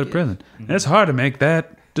you need to go to prison, and it's hard to make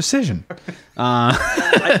that decision.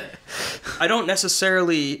 I don't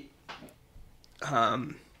necessarily.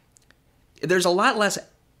 There's a lot less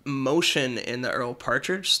motion in the Earl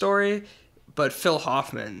Partridge story, but Phil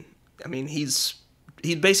Hoffman, I mean, he's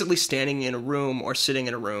basically standing in a room or sitting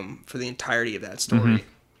in a room for the entirety of that story.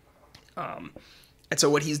 And so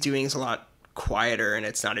what he's doing is a lot quieter, and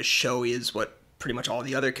it's not as showy as what pretty much all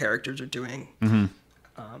the other characters are doing.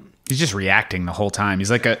 He's just reacting the whole time. He's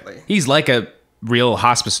like a real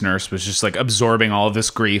hospice nurse, was just like absorbing all of this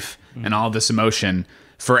grief and all of this emotion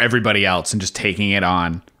for everybody else and just taking it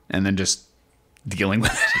on and then just dealing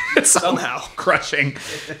with it. It's Somehow. crushing.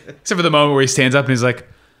 Except for the moment where he stands up and he's like,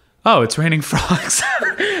 oh, it's raining frogs.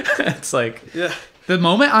 It's like the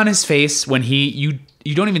moment on his face when you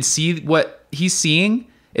don't even see what he's seeing.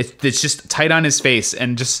 It's just tight on his face,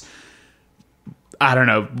 and just, I don't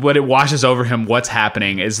know, what it washes over him, what's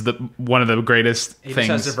happening is one of the greatest He things.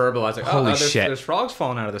 just has to verbalize like, Holy shit. There's frogs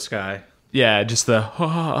falling out of the sky. Yeah, just the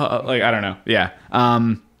like, I don't know. Yeah.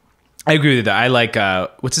 I agree with that. I like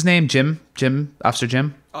what's his name? Officer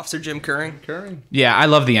Jim? Officer Jim Curring. Yeah, I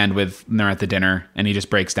love the end when they're at the dinner and he just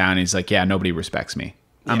breaks down and he's like, yeah, nobody respects me.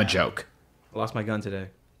 I'm a joke. I lost my gun today.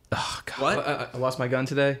 Oh god. What? I lost my gun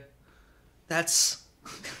today. That's...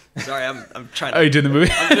 Sorry, I'm trying Oh, you doing the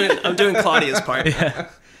movie? I'm doing Claudia's part.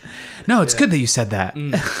 No, it's good that you said that.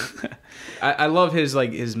 I love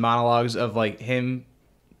his monologues of like him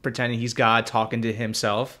pretending he's God talking to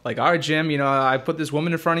himself. Like, all right, Jim, I put this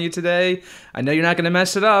woman in front of you today. I know you're not going to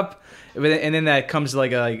mess it up. And then that comes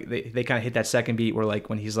like they kind of hit that second beat where like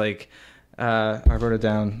when he's like, I wrote it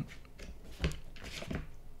down.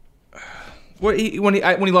 When he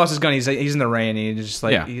lost his gun, he's in the rain. And he's just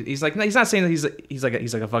like he's like, he's not saying that he's like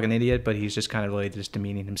a fucking idiot, but he's just kind of like just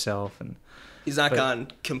demeaning himself. And He's not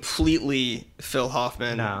gone completely Phil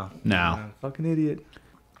Hoffman. No. Fucking idiot.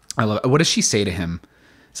 I love it. What does she say to him?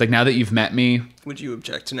 It's like, now that you've met me, Would you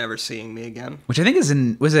object to never seeing me again? which I think is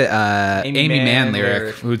was it Amy Mann lyric,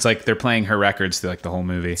 lyric. who's like they're playing her records through like the whole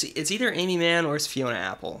movie. It's either Amy Mann or it's Fiona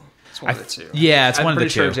Apple. It's one of the two. Yeah, it's I'm one of the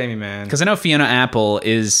pretty sure two. it's Amy Mann. Because I know Fiona Apple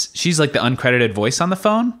she's like the uncredited voice on the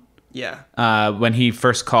phone Yeah. when he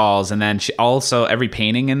first calls, and then she also every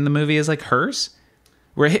painting in the movie is like hers.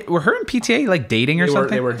 Were her and PTA like dating or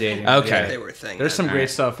something? They were dating. Okay. Yeah, they were a thing. There's some All great right.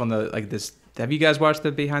 stuff on the this. Have you guys watched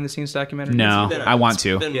the behind the scenes documentary? No, It's been I want it's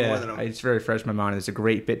to. been more than Yeah, a it's very fresh in my mind. There's a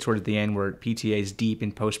great bit towards the end where PTA is deep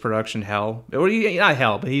in post production hell. Or not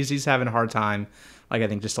hell, but he's having a hard time. Like I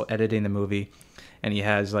think just editing the movie, and he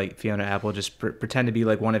has like Fiona Apple just pretend to be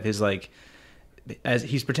like one of his like. As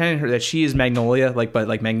he's pretending her that she is Magnolia,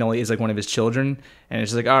 but Magnolia is like one of his children, and it's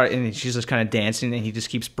just like, all right, and she's just kind of dancing, and he just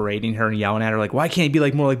keeps berating her and yelling at her like, why can't it be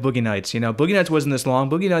like more like Boogie Nights? Boogie Nights wasn't this long.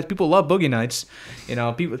 Boogie Nights, people love Boogie Nights.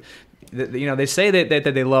 People, they say that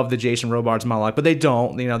they love the Jason Robards monologue, but they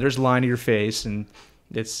don't. There's a line to your face, and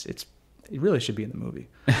it really should be in the movie.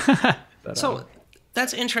 But, So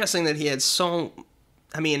that's interesting that he had so.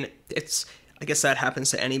 I mean, I guess that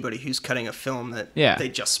happens to anybody who's cutting a film that they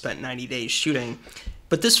just spent 90 days shooting.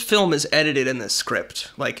 But this film is edited in the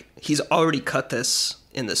script. Like, he's already cut this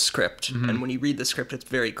in the script. And when you read the script, it's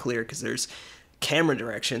very clear because there's camera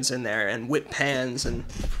directions in there and whip pans and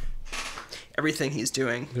everything he's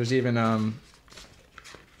doing. there's even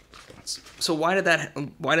So why did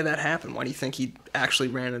that happen? Why do you think he actually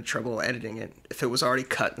ran into trouble editing it if it was already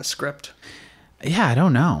cut in the script? Yeah, I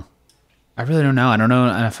don't know. I really don't know. I don't know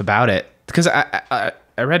enough about it. Because I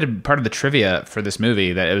read part of the trivia for this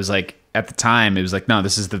movie that it was like, at the time, it was like, no,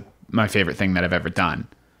 this is my favorite thing that I've ever done.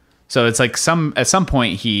 So it's like at some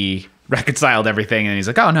point he reconciled everything and he's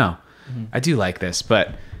like, oh no, I do like this.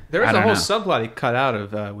 But there was I a don't whole know. subplot he cut out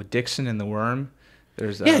of with Dixon and the worm.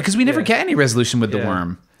 There's Yeah, because we never get any resolution with the Yeah.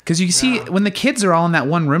 worm. Because you see, when the kids are all in that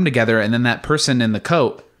one room together, and then that person in the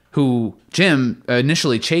coat who Jim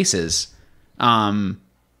initially chases, comes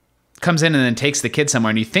in and then takes the kid somewhere,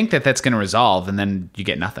 and you think that that's going to resolve, and then you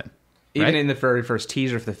get nothing. Even right? in the very first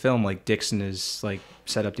teaser for the film, like Dixon is like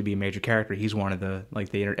set up to be a major character. He's one of the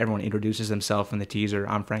everyone introduces themselves in the teaser.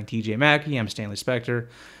 I'm Frank T.J. Mackey. I'm Stanley Spector.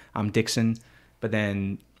 I'm Dixon. But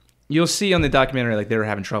then you'll see on the documentary like they were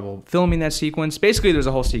having trouble filming that sequence. Basically, there's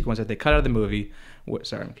a whole sequence that they cut out of the movie.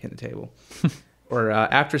 Sorry, I'm hitting the table. Or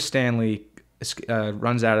after Stanley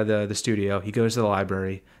runs out of the studio, he goes to the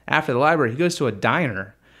library. After the library, he goes to a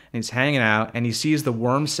diner. And he's hanging out, and he sees the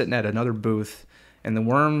worm sitting at another booth, and the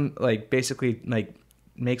worm basically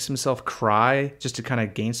makes himself cry just to kind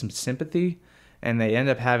of gain some sympathy, and they end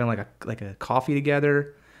up having like a coffee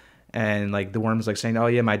together, and the worm's saying, oh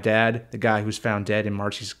yeah, my dad, the guy who's found dead in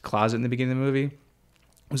Marcy's closet in the beginning of the movie,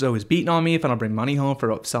 was always beating on me if I don't bring money home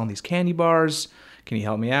for selling these candy bars. Can you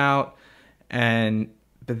help me out? And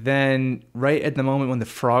But then, right at the moment when the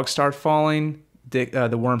frogs start falling,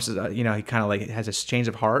 the worm says, he kind of like has a change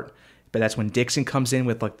of heart. But that's when Dixon comes in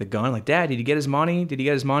with like the gun. Like, Dad, did he get his money? Did he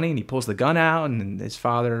get his money? And he pulls the gun out, and then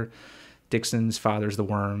Dixon's father's the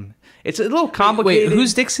worm. It's a little complicated. Wait,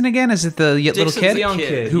 who's Dixon again? Is it the little Dixon's kid? the young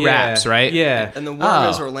kid who raps, right? Yeah. And the worm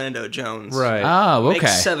is Orlando Jones. Right. Oh, okay. Make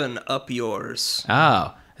 7 up yours.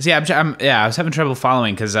 Oh. See, I was having trouble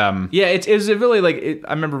following because it was really like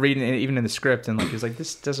I remember reading it even in the script, and like it's like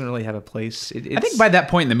this doesn't really have a place. I think by that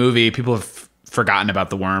point in the movie, people have forgotten about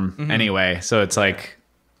the worm anyway. So it's like,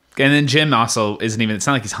 and then Jim also isn't even. It's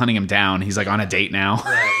not like he's hunting him down. He's like on a date now.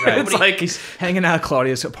 Right. It's like he's hanging out at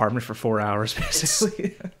Claudia's apartment for 4 hours,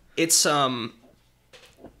 basically. It's a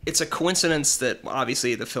coincidence that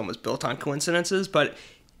obviously the film is built on coincidences, but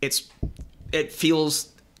it feels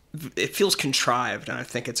contrived, and I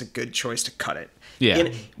think it's a good choice to cut it.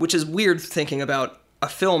 Yeah. Which is weird thinking about a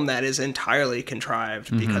film that is entirely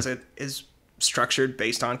contrived because it is structured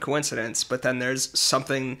based on coincidence, but then there's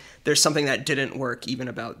something that didn't work even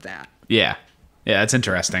about that. Yeah, that's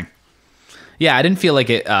interesting. Yeah, I didn't feel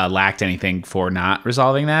like it lacked anything for not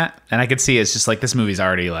resolving that, and I could see it's just like this movie's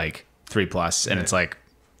already like 3+, and it's like,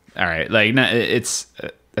 all right, like it's.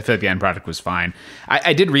 I feel like the end product was fine.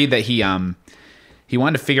 I did read that he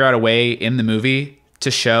wanted to figure out a way in the movie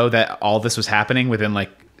to show that all this was happening within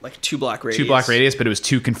like 2 block radius. 2 block radius, but it was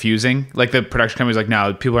too confusing. Like the production company was like,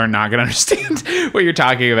 no, people are not going to understand what you're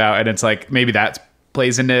talking about, and it's like maybe that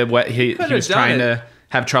plays into what he was trying to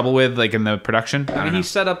have trouble with, like in the production. I mean, he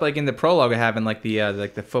set up like in the prologue of having like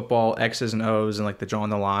the football X's and O's and like the drawing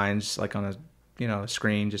the lines like on a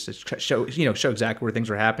screen just to show exactly where things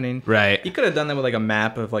were happening. Right. He could have done that with like a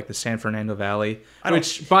map of like the San Fernando Valley,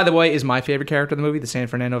 which by the way is my favorite character in the movie, the San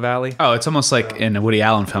Fernando Valley. Oh, it's almost like in a Woody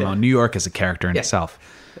Allen film. New York is a character in itself.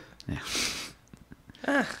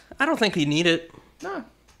 Yeah. I don't think we need it. No.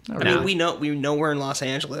 I mean, we know we're in Los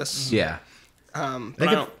Angeles. Yeah. But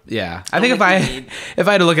I think if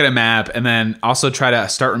I had to look at a map and then also try to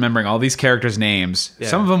start remembering all these characters' names,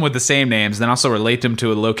 some of them with the same names, then also relate them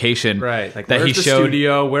to a location like that he showed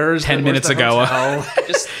studio, where's 10 minutes ago.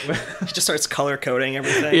 he just starts color coding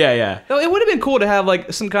everything. Yeah. No, it would have been cool to have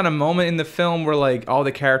like some kind of moment in the film where like all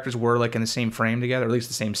the characters were like in the same frame together, or at least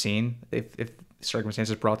the same scene, if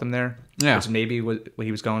circumstances brought them there. Yeah, which maybe what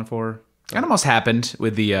he was going for. It almost happened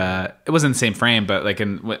with the it wasn't the same frame, but like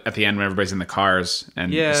at the end when everybody's in the cars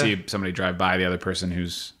and you see somebody drive by the other person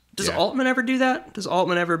who's Does Altman ever do that? Does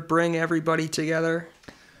Altman ever bring everybody together?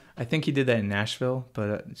 I think he did that in Nashville,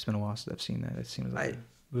 but it's been a while since I've seen that. It seems like a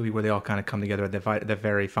movie where they all kind of come together at the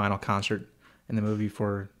very final concert in the movie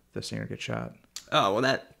before the singer gets shot. Oh,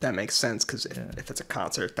 well, that makes sense because if it's a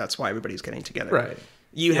concert, that's why everybody's getting together. Right.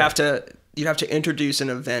 You'd have to introduce an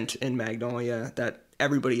event in Magnolia that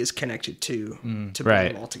everybody is connected to bring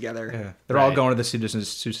them all together. Yeah. They're all going to the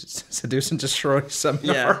Seduce and Destroy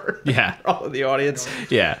seminar. Yeah. All of the audience.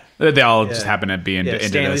 Yeah. They all just happen to be into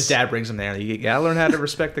Stanley's this. dad brings them there. You gotta learn how to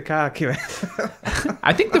respect the cock.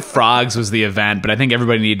 I think the frogs was the event, but I think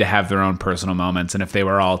everybody needed to have their own personal moments, and if they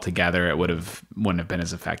were all together, it wouldn't have been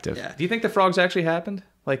as effective. Yeah. Do you think the frogs actually happened?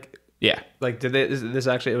 Yeah. Like, is this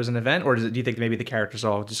actually, it was an event, or do you think maybe the characters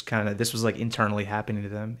all just kind of, this was like internally happening to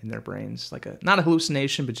them in their brains? Like not a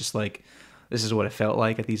hallucination, but just like, this is what it felt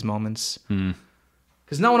like at these moments.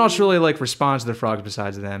 Because no one else really like responds to the frogs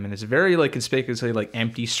besides them. And it's very like conspicuously like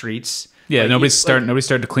empty streets. Yeah. Like, nobody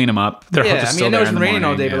started to clean them up. They're all just I know it's been raining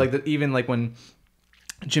all day, yeah. but like even like when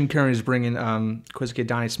Jim Kirner is bringing Quiz Kid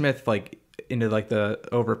Donnie Smith, like, into like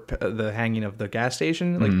the hanging of the gas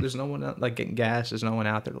station, like there's no one like getting gas, there's no one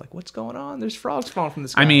out there, like what's going on, there's frogs falling from the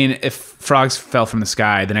sky. I mean, if frogs fell from the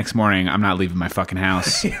sky the next morning, I'm not leaving my fucking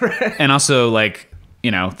house. Right. And also like,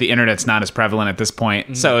 the internet's not as prevalent at this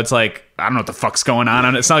point, so it's like I don't know what the fuck's going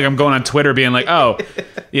on. It's not like I'm going on Twitter being like, oh,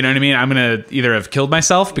 you know what I mean, I'm gonna either have killed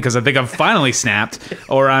myself because I think I've finally snapped,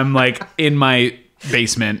 or I'm like in my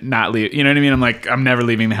basement not leave, you know what I mean, I'm like, I'm never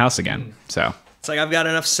leaving the house again. So it's like I've got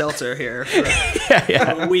enough seltzer here for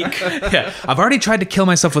a week. Yeah, I've already tried to kill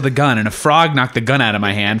myself with a gun, and a frog knocked the gun out of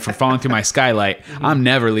my hand for falling through my skylight. I'm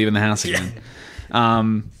never leaving the house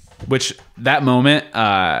again. Which that moment,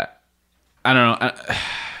 I don't know,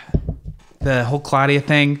 the whole Claudia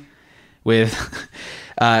thing with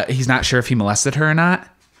he's not sure if he molested her or not.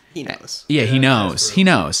 He knows. Yeah, he knows. He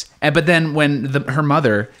knows. But then when her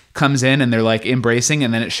mother comes in and they're like embracing,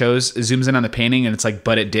 and then it zooms in on the painting, and it's like,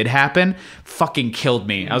 but it did happen. Fucking killed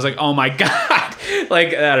me. I was like, oh my god. Like,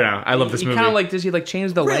 I don't know. I love this movie. Kind of like, does he like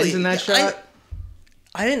change the lens in that shot?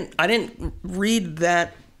 I didn't read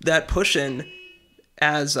that push in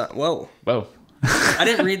as whoa. Whoa. I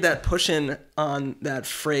didn't read that push in on that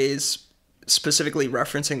phrase specifically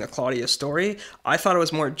referencing the Claudia story. I thought it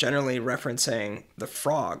was more generally referencing the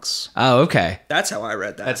frogs. Oh, okay. That's how I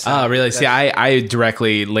read that. Oh, really? See, I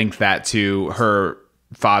directly linked that to her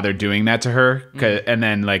father doing that to her, and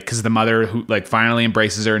then like because the mother who like finally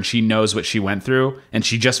embraces her and she knows what she went through and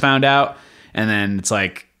she just found out, and then it's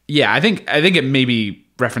like, yeah, I think it maybe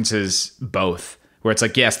references both, where it's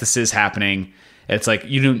like, yes, this is happening. It's like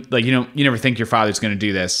you never think your father's going to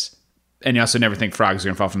do this, and you also never think frogs are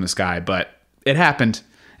going to fall from the sky, but it happened.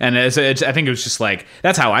 And I think it was just like,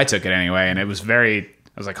 that's how I took it anyway, and it was very,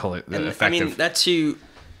 I was like, holy, effective. I mean, that too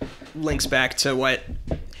links back to what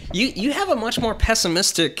you have a much more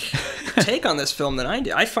pessimistic take on this film than I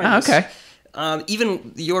do. I find okay.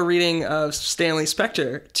 Even your reading of Stanley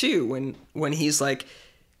Spector too, when he's like,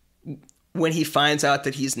 when he finds out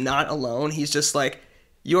that he's not alone, he's just like,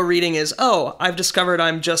 your reading is, oh, I've discovered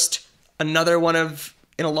I'm just another one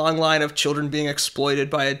in a long line of children being exploited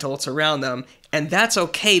by adults around them, and that's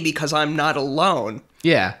okay because I'm not alone.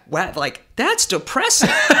 Yeah. Wow, like, that's depressing.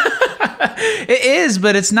 It is,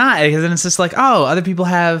 but it's not, because then it's just like, oh, other people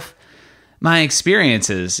have my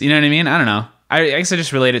experiences. You know what I mean? I don't know. I guess I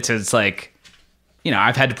just relate it to, it's like, you know,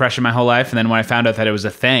 I've had depression my whole life, and then when I found out that it was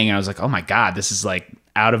a thing, I was like, oh my God, this is like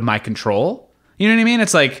out of my control. You know what I mean?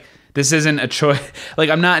 It's like, this isn't a choice. Like,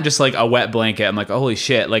 I'm not just like a wet blanket. I'm like, oh, holy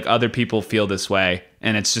shit, like other people feel this way.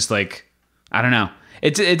 And it's just like, I don't know.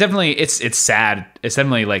 It definitely, it's sad. It's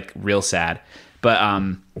definitely like real sad. But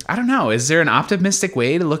I don't know. Is there an optimistic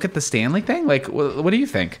way to look at the Stanley thing? Like, what do you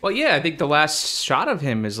think? Well, yeah, I think the last shot of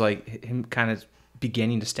him is like him kind of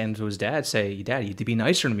beginning to stand to his dad, say, Dad, you have to be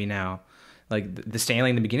nicer to me now. Like the Stanley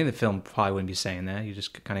in the beginning of the film probably wouldn't be saying that. He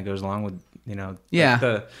just kind of goes along with, you know,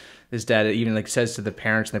 yeah. His dad even like says to the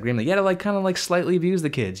parents in the agreement, you gotta like kind of like slightly abuse the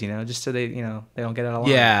kids, you know, just so they, you know, they don't get out of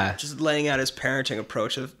line. Yeah. Just laying out his parenting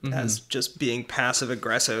approach as just being passive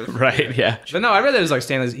aggressive. Right. Yeah. But no, I read that as like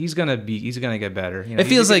Stanley's. He's gonna get better. You know, it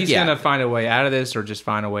feels like he's gonna find a way out of this, or just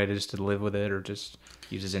find a way to live with it, or just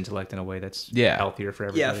use his intellect in a way that's healthier for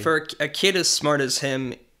everybody. Yeah, for a kid as smart as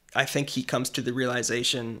him, I think he comes to the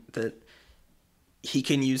realization that he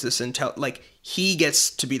can use this like he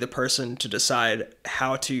gets to be the person to decide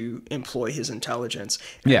how to employ his intelligence.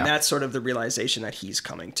 And that's sort of the realization that he's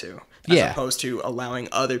coming to, as opposed to allowing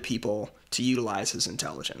other people to utilize his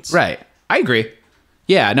intelligence. Right. I agree.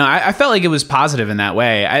 Yeah, no, I felt like it was positive in that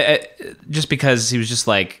way. I just because he was just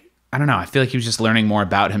like, I don't know, I feel like he was just learning more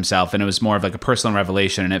about himself, and it was more of like a personal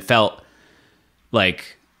revelation, and it felt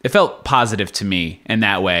positive to me in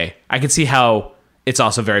that way. I could see how it's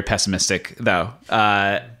also very pessimistic, though.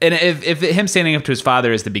 And if him standing up to his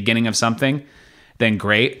father is the beginning of something, then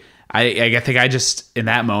great. I think I just, in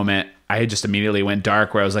that moment, I just immediately went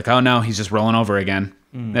dark, where I was like, oh no, he's just rolling over again.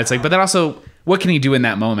 It's like, but then also, what can he do in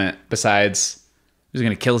that moment besides, he's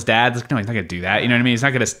going to kill his dad? Like, no, he's not going to do that. You know what I mean?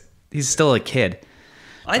 He's still a kid.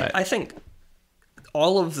 I think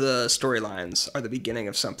all of the storylines are the beginning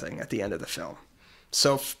of something at the end of the film.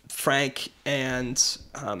 So Frank and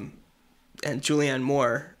Julianne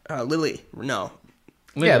Moore, Lily, no.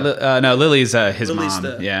 Yeah, no, Lily's his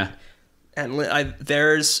mom. Yeah. And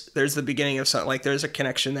there's the beginning of something, like there's a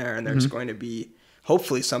connection there, and there's going to be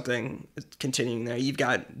hopefully something continuing there. You've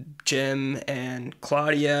got Jim and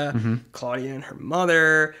Claudia, Claudia and her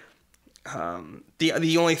mother.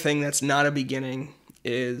 The only thing that's not a beginning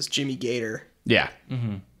is Jimmy Gator. Yeah.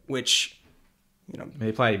 Which, you know,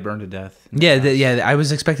 they probably burned to death. Yeah, I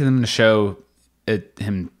was expecting them to show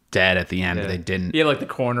him dead at the end, but they didn't. Yeah, like the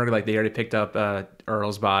coroner, like they already picked up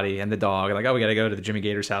Earl's body and the dog. Like, oh, we got to go to the Jimmy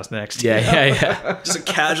Gator's house next. Yeah. Just a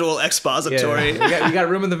casual expository. Yeah. You got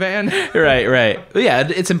room in the van? Right. But yeah,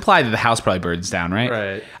 it's implied that the house probably burns down, right?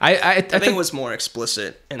 Right. I think it was more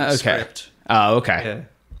explicit in the script. Oh, okay.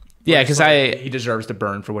 Yeah, because he deserves to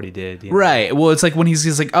burn for what he did. You know? Right. Well, it's like when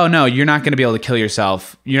he's like, oh no, you're not going to be able to kill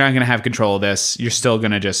yourself. You're not going to have control of this. You're still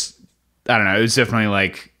going to just, I don't know. It was definitely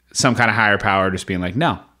like some kind of higher power just being like,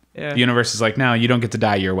 no. Yeah. The universe is like, no, you don't get to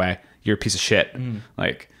die your way. You're a piece of shit.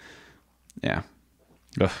 Like, yeah.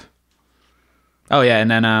 Ugh. Oh yeah,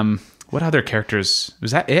 and then what other characters?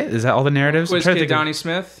 Was that it? Is that all the narratives? Quiz Kid Donnie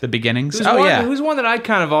Smith. The beginnings. Who's one that I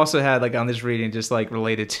kind of also had like on this reading, just like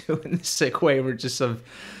related to in this sick way, where just of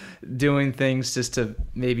doing things just to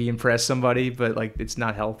maybe impress somebody, but like it's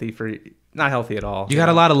not healthy at all. You got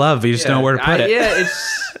a lot of love, but you just don't know where to put it. Yeah,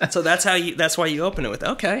 it's so that's why you open it with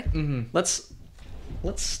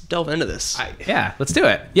Let's delve into this. Let's do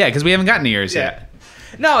it. Yeah, because we haven't gotten to yours yet.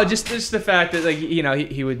 No, just the fact that, like, you know,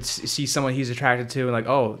 he would see someone he's attracted to and like,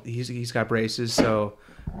 oh, he's got braces, so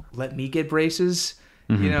let me get braces.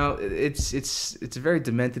 You know, it's a very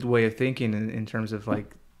demented way of thinking in terms of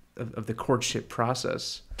like of the courtship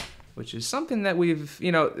process. which is something that we've,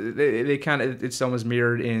 they kind of, it's almost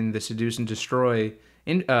mirrored in the Seduce and Destroy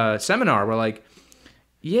seminar, where like,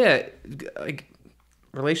 yeah, like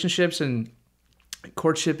relationships and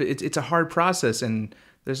courtship, it's a hard process, and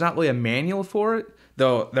there's not really a manual for it,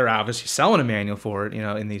 though they're obviously selling a manual for it,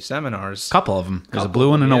 in these seminars. Couple of them. There's a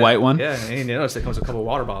blue one and a white one. Yeah, and you notice it comes with a couple of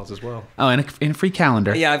water bottles as well. Oh, and a free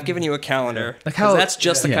calendar. Yeah, I've given you a calendar. Like how that's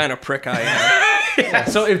just the kind of prick I am. Yeah.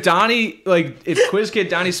 So if Quiz Kid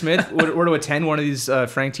Donnie Smith were to attend one of these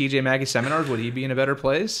Frank T.J. Mackey seminars, would he be in a better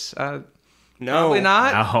place? No. Probably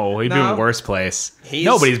not. No, he'd be in a worse place. He's-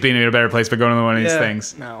 Nobody's being in a better place by going to one of these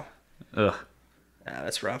things. No. Ugh. Yeah,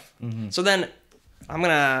 that's rough. So then I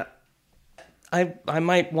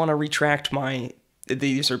might want to retract my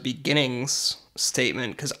these are beginnings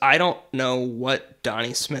statement, because I don't know what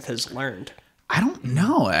Donnie Smith has learned. I don't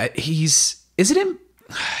know. Is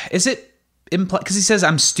it because he says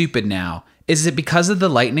I'm stupid now? Is it because of the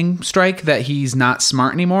lightning strike that he's not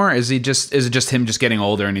smart anymore? Is it just him just getting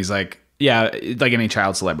older and he's like, yeah, like any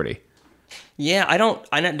child celebrity? Yeah, I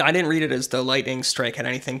didn't read it as the lightning strike had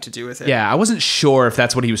anything to do with it. Yeah, I wasn't sure if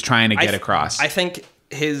that's what he was trying to get across. I think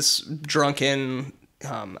his drunken,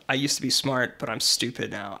 I used to be smart, but I'm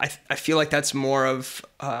stupid now. I feel like that's more of,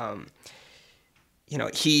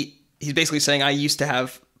 he's basically saying I used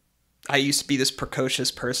to be this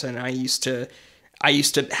precocious person. I used to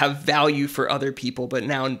have value for other people, but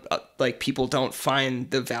now like people don't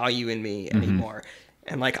find the value in me anymore.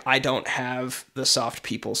 And like, I don't have the soft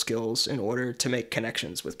people skills in order to make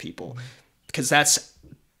connections with people, because that's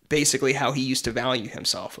basically how he used to value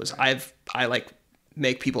himself, was I like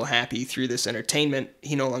make people happy through this entertainment.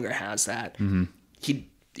 He no longer has that.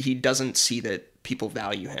 He doesn't see that people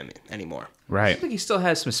value him anymore. Right. I think he still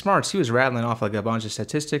has some smarts. He was rattling off like a bunch of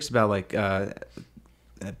statistics about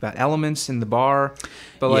about elements in the bar,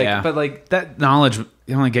 but that knowledge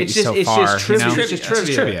only gets you so far. Just trivia. You know? It's just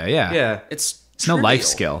trivia. Yeah. It's no trivial. life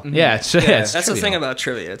skill. Yeah, it's that's the thing about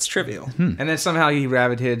trivia. It's trivial. And then somehow he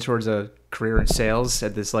gravitated towards a career in sales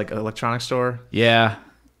at this like electronics store. Yeah.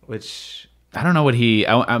 Which I don't know what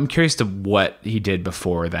I'm curious to what he did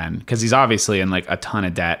before then, because he's obviously in like a ton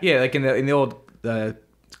of debt. Yeah, like in the old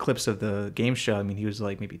clips of the game show, I mean, he was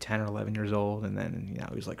like maybe 10 or 11 years old, and then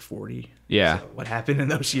he was like 40. Yeah. So what happened in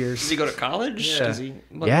those years? Does he go to college? Yeah.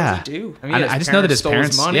 What does he do? I mean, I just know that his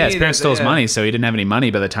parents stole his parents stole his yeah. money, so he didn't have any money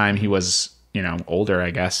by the time he was, older,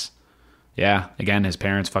 I guess. Yeah. Again, his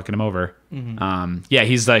parents fucking him over. Yeah,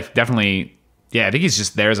 he's like definitely, I think he's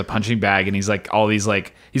just there as a punching bag, and he's like all these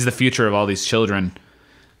like, he's the future of all these children.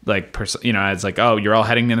 Like, it's like, oh, you're all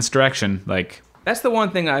heading in this direction. Like, that's the one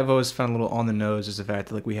thing I've always found a little on the nose, is the fact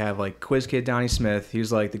that like we have like Quiz Kid Donnie Smith, he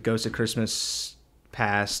was like the Ghost of Christmas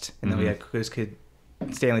Past, and then we had Quiz Kid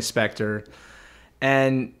Stanley Spector.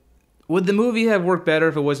 And would the movie have worked better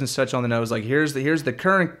if it wasn't such on the nose? Like here's the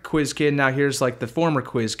current Quiz Kid, now here's like the former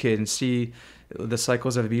Quiz Kid, and see the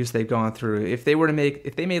cycles of abuse they've gone through. If they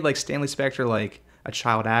made like Stanley Spector like a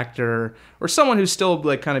child actor, or someone who's still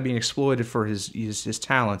like kind of being exploited for his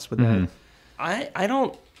talents, would that? I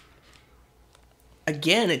don't.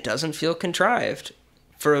 Again, it doesn't feel contrived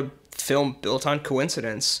for a film built on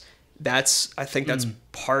coincidence. I think that's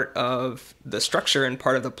part of the structure and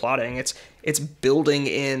part of the plotting. It's building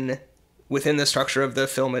in within the structure of the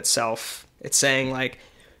film itself. It's saying like,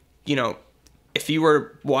 if you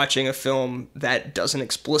were watching a film that doesn't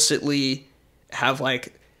explicitly have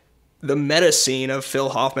like the meta scene of Phil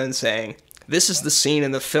Hoffman saying, "This is the scene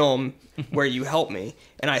in the film where you help me,"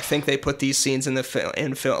 and I think they put these scenes in the film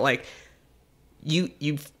like.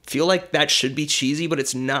 You feel like that should be cheesy, but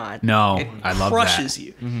it's not. No, I love that. It crushes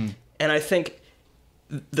you. And I think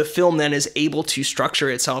the film then is able to structure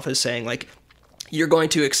itself as saying, like, you're going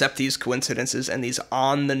to accept these coincidences and these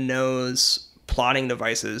on-the-nose plotting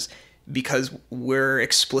devices because we're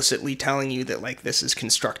explicitly telling you that, like, this is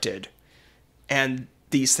constructed. And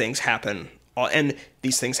these things happen. And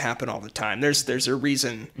these things happen all the time. There's a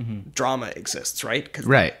reason drama exists, right?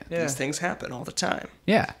 Because these things happen all the time.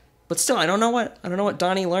 Yeah. But still, I don't know what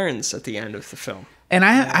Donnie learns at the end of the film. And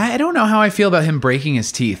I don't know how I feel about him breaking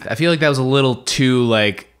his teeth. I feel like that was a little too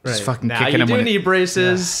like just fucking kicking him. You do need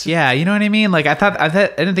braces. Yeah, you know what I mean? Like I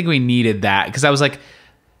didn't think we needed that, because I was like,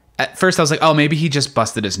 at first I was like, oh, maybe he just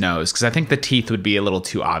busted his nose, because I think the teeth would be a little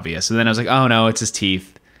too obvious. And then I was like, oh no, it's his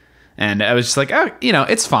teeth. And I was just like, oh,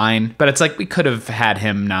 it's fine. But it's like we could have had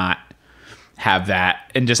him not have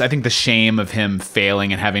that, and just I think the shame of him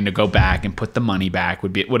failing and having to go back and put the money back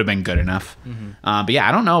would have been good enough. But yeah,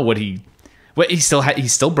 I don't know what he's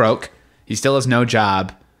still broke. He still has no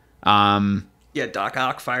job. Yeah, Doc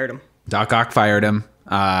Ock fired him.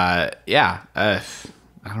 I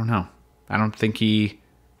don't know. I don't think he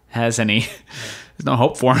has any. There's no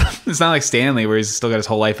hope for him. It's not like Stanley where he's still got his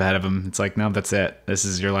whole life ahead of him. It's like, no, that's it. This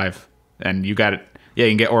is your life, and you got it. Yeah,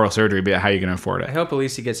 you can get oral surgery, but how are you going to afford it? I hope at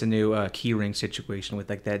least he gets a new key ring situation with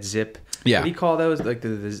like that zip. Yeah. What do you call those? Like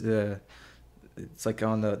the it's like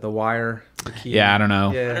on the wire. The key. Yeah, I don't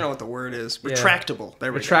know. I don't know what the word is. Retractable.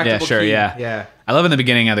 There we go. Retractable Yeah, sure, key. yeah. Yeah. I love in the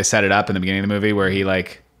beginning how they set it up in the beginning of the movie where he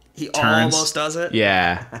like He turns. almost does it.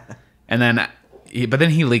 Yeah, and then. But then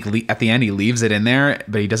he like at the end he leaves it in there,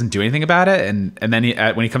 but he doesn't do anything about it. And then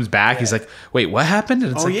when he comes back, he's like, "Wait, what happened?"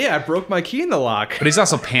 And it's like, I broke my key in the lock. but he's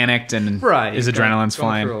also panicked and his adrenaline's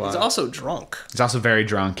flying. He's also drunk. He's also very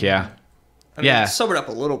drunk. Yeah, I mean, sobered up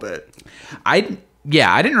a little bit. I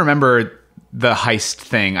didn't remember the heist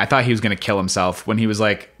thing. I thought he was gonna kill himself when he was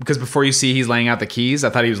like, because before you see he's laying out the keys, I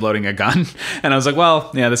thought he was loading a gun, and I was like,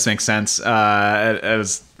 well, yeah, this makes sense.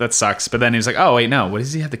 That sucks. But then he was like, oh wait, no, what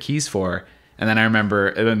does he have the keys for? And then I remember,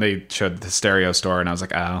 and then they showed the stereo store, and I was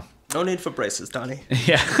like, oh. No need for braces, Donnie.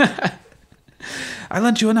 Yeah. I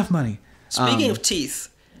lent you enough money. Speaking of teeth,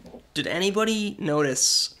 did anybody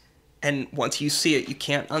notice, and once you see it, you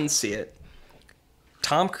can't unsee it,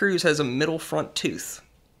 Tom Cruise has a middle front tooth.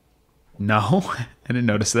 No, I didn't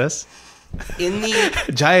notice this. In the...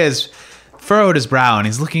 Jiah has furrowed his brow, and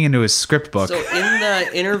he's looking into his script book. So in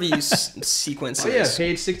the interview sequences... Oh yeah,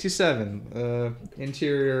 page 67.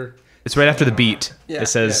 Interior... It's right after the beat. Yeah. It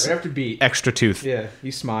says right after beat. Extra tooth. Yeah, he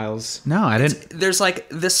smiles. No, I didn't. There's like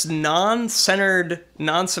this non-centered,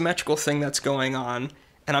 non-symmetrical thing that's going on,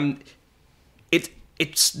 and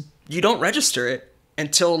it's you don't register it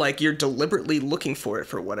until like you're deliberately looking for it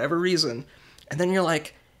for whatever reason, and then you're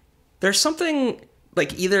like, there's something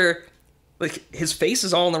like either like his face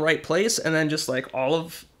is all in the right place, and then just like all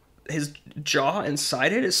of his jaw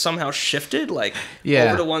inside it is somehow shifted like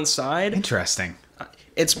over to one side. Interesting.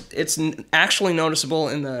 It's actually noticeable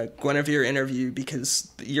in the Guinevere interview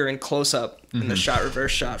because you're in close-up in the shot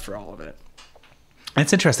reverse shot for all of it.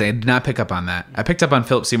 It's interesting. I did not pick up on that. I picked up on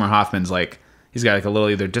Philip Seymour Hoffman's, like, he's got like a little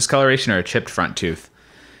either discoloration or a chipped front tooth,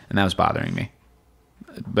 and that was bothering me.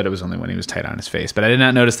 But it was only when he was tight on his face. But I did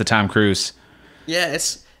not notice the Tom Cruise. Yeah,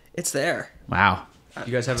 it's there. Wow.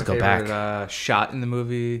 You guys have a go favorite shot in the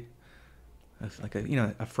movie? Like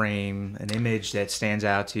a frame, an image that stands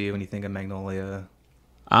out to you when you think of Magnolia?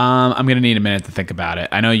 I'm gonna need a minute to think about it.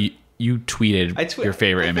 I know you tweeted your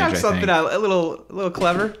favorite image. Found I something think. out a little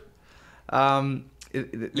clever.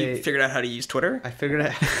 You figured out how to use Twitter? I figured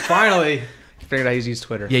out finally figured out how to use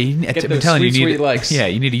Twitter. Yeah, Get I'm those telling you, sweet, you need sweet likes. Yeah,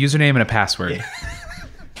 you need a username and a password.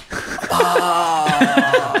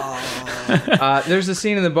 There's a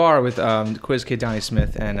scene in the bar with quiz kid Donnie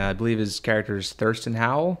Smith, and I believe his character is Thurston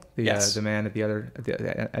Howell, the man at the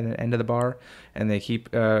end of the bar, and they keep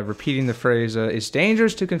repeating the phrase, "It's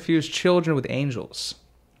dangerous to confuse children with angels."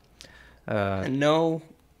 And no,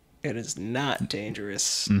 it is not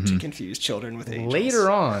dangerous to confuse children with angels. Later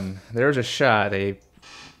on, there's a shot, a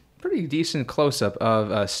pretty decent close-up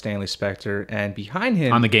of Stanley Spector, and behind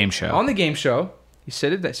him On the game show, he's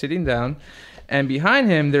sitting down. And behind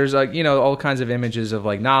him, there's like, all kinds of images of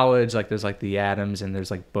like knowledge, like there's like the atoms and there's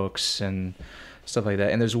like books and stuff like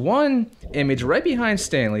that. And there's one image right behind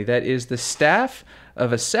Stanley that is the staff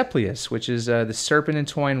of Asclepius, which is the serpent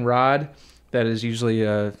entwined rod that is usually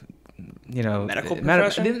medical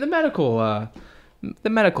profession? the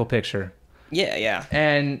medical picture. Yeah.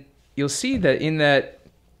 And you'll see that in that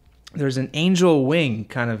there's an angel wing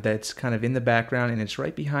that's in the background, and it's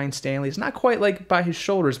right behind Stanley. It's not quite like by his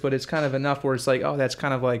shoulders, but it's kind of enough where it's like, oh, that's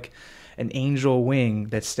kind of like an angel wing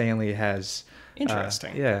that Stanley has.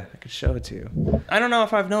 Interesting. Yeah, I could show it to you. I don't know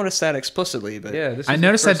if I've noticed that explicitly, but Yeah, this I is the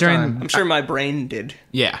noticed that first during- time. I'm sure my brain did.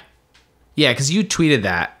 Yeah, because you tweeted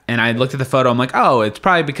that, and I looked at the photo. I'm like, oh, it's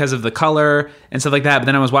probably because of the color and stuff like that. But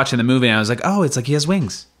then I was watching the movie, and I was like, oh, it's like he has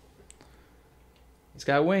wings. He's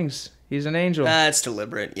got wings. He's an angel. It's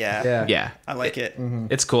deliberate. Yeah. Yeah, I like it.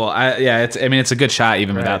 it's cool. It's a good shot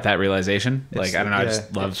even without that realization. Like, I don't know, I Yeah,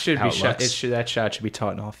 just love it should how be it shot. looks. That shot should be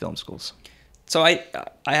taught in all film schools. So I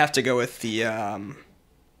have to go with the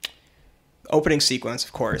opening sequence,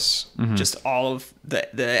 of course. Just all of the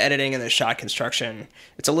editing and the shot construction.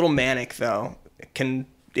 It's a little manic though.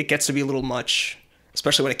 It gets to be a little much,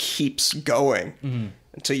 especially when it keeps going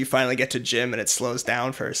until you finally get to Jim and it slows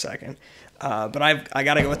down for a second. But I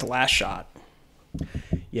got to go with the last shot.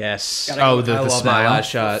 Yes. I love that last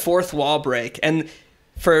shot. Fourth wall break. And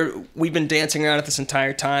we've been dancing around it this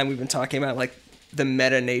entire time. We've been talking about like the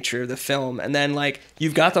meta nature of the film. And then like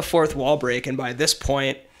you've got the fourth wall break, and by this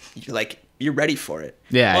point you're ready for it.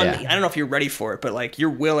 Yeah, well, yeah. I don't know if you're ready for it, but like you're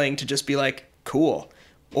willing to just be like, cool.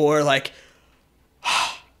 Or like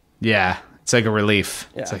Yeah, it's like a relief.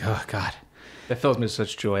 Yeah. It's like, oh god. That fills me with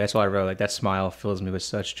such joy. That's why I wrote, like, that smile fills me with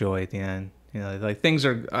such joy at the end. You know, like,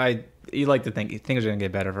 you like to think things are going to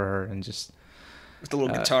get better for her, and just... With the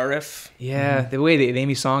little guitar riff. Yeah, the way the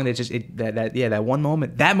Amy song, that one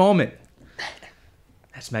moment,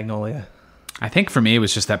 that's Magnolia. I think for me, it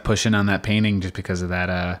was just that pushing on that painting just because of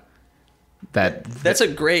that... That's a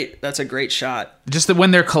great shot. Just that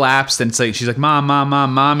when they're collapsed, and it's like, she's like, Mom, Mom,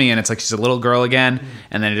 Mom, Mommy, and it's like she's a little girl again,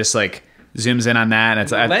 and then it just, like... zooms in on that, and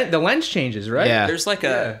it's the lens changes, right? Yeah. There's like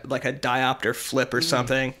a diopter flip or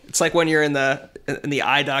something. It's like when you're in the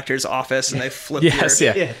eye doctor's office and they flip.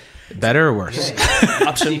 Yeah. Better or worse?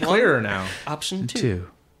 Option clearer one, now. Option two.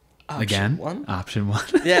 Option Again. one. Option one.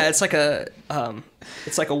 Yeah, it's like a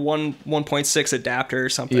 1.6 adapter or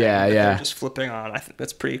something. Yeah, that yeah. they're just flipping on. I think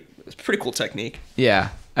it's a pretty cool technique.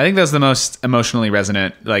 Yeah, I think that's the most emotionally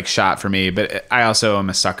resonant like shot for me. But I also am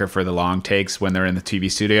a sucker for the long takes when they're in the TV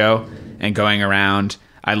studio and going around.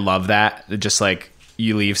 I love that. Just like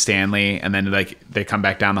you leave Stanley, and then like they come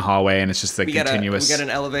back down the hallway, and it's just like continuous. We got an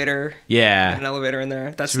elevator. Yeah, an elevator in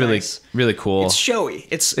there. That's really nice. Really cool. It's showy.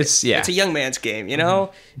 It's a young man's game. You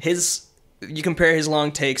know, you compare his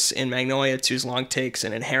long takes in Magnolia to his long takes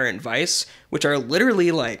in Inherent Vice, which are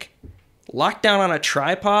literally like locked down on a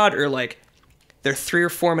tripod, or like they're 3 or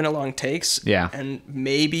 4 minute long takes. Yeah, and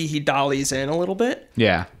maybe he dollies in a little bit.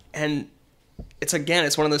 Yeah, and it's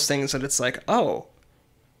one of those things that it's like,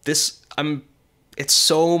 it's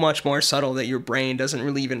so much more subtle that your brain doesn't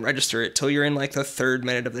really even register it till you're in like the 3rd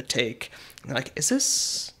minute of the take. And you're like, is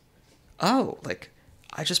this? Oh, like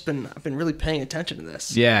I've been really paying attention to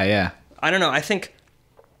this. Yeah. I don't know. I think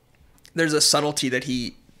there's a subtlety that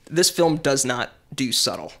this film does not do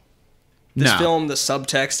subtle. This film, the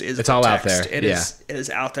subtext is it's all out there. It is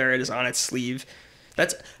out there. It is on its sleeve.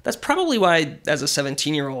 That's probably why, as a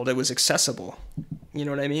 17-year-old, it was accessible. You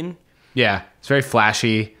know what I mean? Yeah, it's very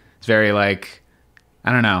flashy. It's very like,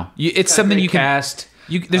 I don't know. It's something you can cast.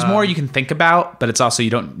 There's more you can think about, but it's also you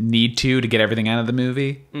don't need to get everything out of the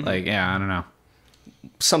movie. Mm-hmm. Like, yeah, I don't know.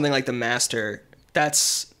 Something like The Master,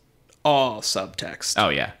 that's all subtext. Oh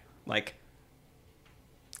yeah. Like,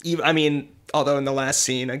 I mean, although in the last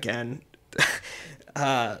scene again,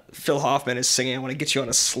 Phil Hoffman is singing, "I want to get you on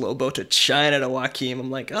a slow boat to China" to Joaquin. I'm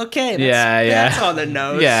like, okay, that's on the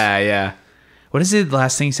nose. Yeah. What is it? The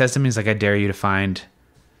last thing he says to me is like, "I dare you to find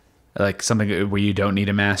like something where you don't need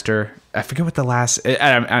a master." I forget what the last.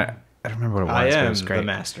 I don't remember what it was. I but am it was great. the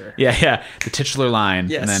master. Yeah. The titular line,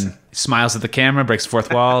 Yes. and then smiles at the camera, breaks the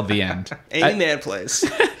fourth wall. The end. Amy Mann plays.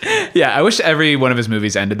 Yeah, I wish every one of his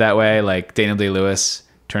movies ended that way. Like Daniel Day-Lewis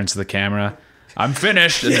turns to the camera, "I'm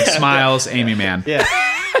finished," and then smiles. Amy Mann. Yeah.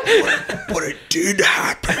 But it did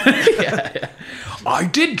happen. Yeah. I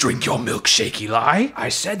did drink your milkshake, Eli. I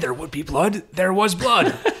said there would be blood. There was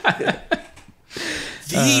blood.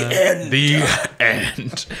 The end. The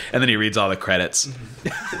end. And then he reads all the credits.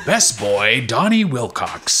 Best boy, Donnie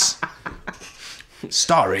Wilcox.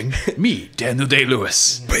 Starring me, Daniel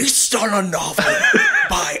Day-Lewis. Based on a novel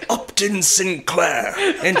by Upton Sinclair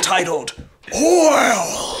entitled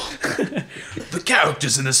Oil. The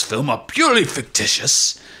characters in this film are purely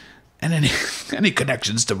fictitious. And any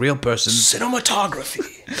connections to real persons.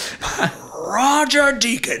 Cinematography by Roger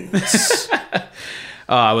Deakins.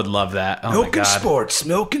 Oh, I would love that. Oh, Milk and sports.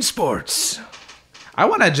 Milk and sports. I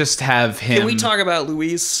want to just have him. Can we talk about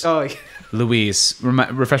Louise? Oh, Louise,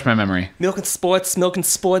 refresh my memory. Milk and sports, milk and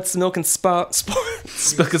sports, milk and sports.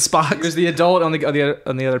 Spook and Spock. there's the adult on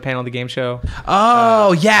the other panel of the game show.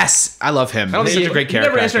 Oh, yes. I love him. He's such a great He character.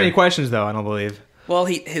 never answered actor. any questions, though, I don't believe. Well,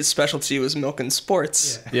 his specialty was milk and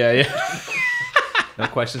sports. Yeah. No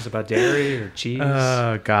questions about dairy or cheese.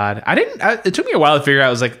 Oh, God. It took me a while to figure out. I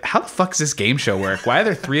was like, how the fuck does this game show work? Why are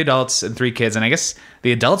there 3 adults and 3 kids? And I guess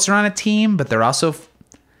the adults are on a team, but they're also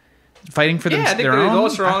fighting for I think their the own.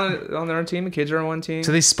 adults are on their own team, the kids are on one team.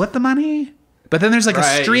 So they split the money? But then there's like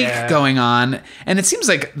a streak going on, and it seems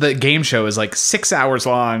like the game show is like 6 hours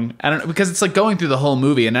long. I don't know, because it's like going through the whole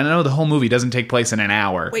movie, and I know the whole movie doesn't take place in an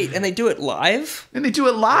hour. Wait, and they do it live? And they do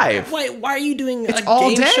it live. Why are you doing It's a all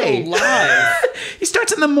game day. show live? He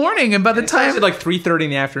starts in the morning, and by the It's time at like 3:30 in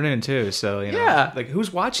the afternoon too. So you know, Yeah. like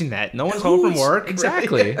who's watching that? No one's home from work.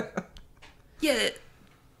 exactly. Yeah.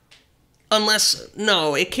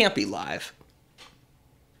 No, it can't be live.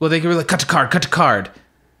 Well, they were like, cut to card.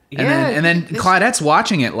 And then Claudette's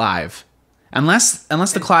watching it live. Unless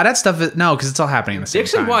the Claudette stuff is, no, because it's all happening at the same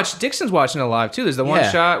time. Dixon's watching it live too. There's the one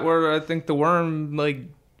Yeah. shot where I think the worm like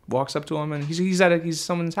walks up to him and he's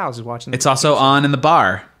someone's house. He's watching. It's also on in the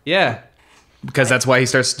bar. Yeah. Because that's why he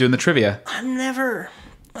starts doing the trivia. I'm never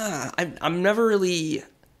really.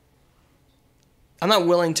 I'm not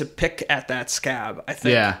willing to pick at that scab, I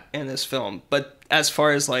think, Yeah. in this film. But as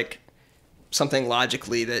far as like something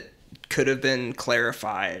logically that could have been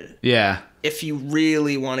clarified, Yeah. if you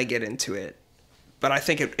really want to get into it. But I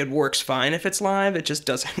think it works fine if it's live. It just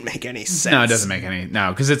doesn't make any sense. No, it doesn't make any.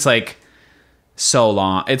 No, because it's like so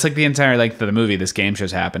long. It's like the entire length of the movie. This game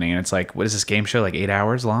show's happening, and it's like, what is this game show? Like 8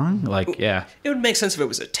 hours long? Like, yeah, It would make sense if it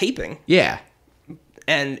was a taping. yeah,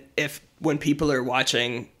 And if when people are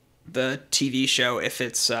watching the TV show, if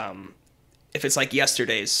it's like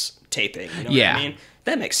yesterday's taping, you know Yeah. what I mean?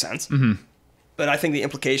 That makes sense. Mm-hmm. But I think the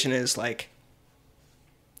implication is like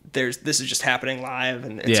this is just happening live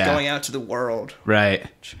and it's Yeah. going out to the world. right.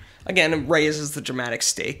 Again, it raises the dramatic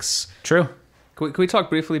stakes. True. Can we talk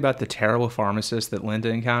briefly about the terrible pharmacist that Linda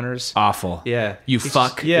encounters? Awful. Yeah. You He's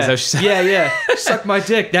fuck. just- yeah. Is that what she said? Yeah. Suck my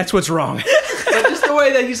dick. That's what's wrong. But just the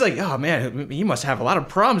way that he's like, oh man, he must have a lot of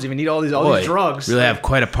problems. Even need all these Boy, drugs. really have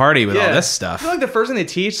quite a party with all this stuff. I feel like the first thing they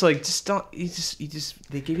teach, like, just don't. You just.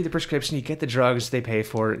 They give you the prescription. You get the drugs. They pay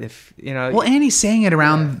for it. If you know. Well, and he's saying it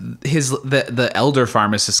around the elder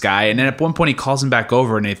pharmacist guy, and then at one point he calls him back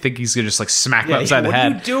over, and they think he's gonna just like smack him upside the what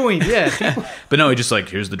head. are you doing? Yeah. But no, he just like,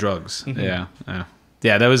 here's the drugs. Yeah.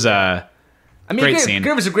 Yeah, that was I mean, Great it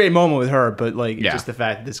scene. was a great moment with her, but like Yeah. just the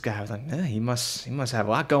fact that this guy was like, he must have a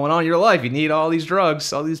lot going on in your life. You need all these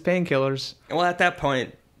drugs, all these painkillers. Well, at that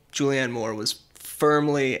point, Julianne Moore was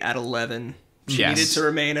firmly at 11. She Yes. needed to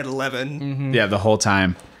remain at 11. yeah, the whole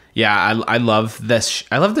time. Yeah, I love this.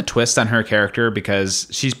 I love the twist on her character because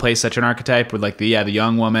she plays such an archetype with like the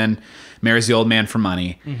young woman marries the old man for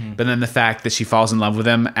money, but then the fact that she falls in love with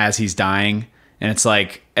him as he's dying, and it's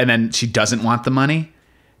like, and then she doesn't want the money,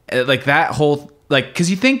 like that whole like, because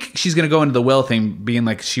you think she's gonna go into the will thing being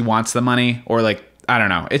like she wants the money, or like I don't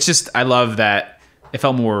know. It's just I love that it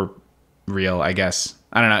felt more real. I guess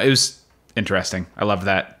I don't know. It was interesting. I loved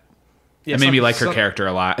that. Yeah, It made me like her character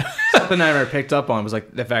a lot. Something I never picked up on was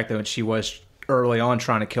like the fact that when she was early on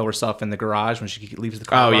trying to kill herself in the garage when she leaves the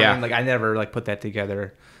car. Oh, yeah. running, like I never like put that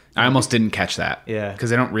together. I almost didn't catch that. Yeah, because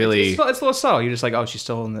they don't really. It's a little subtle. You're just like, oh, she's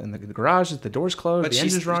still in the garage. The door's closed. But the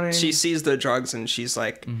engine's running. she sees the drugs and she's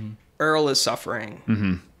like, Earl is suffering.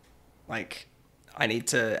 Mm-hmm. Like, I need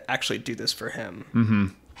to actually do this for him. Mm-hmm.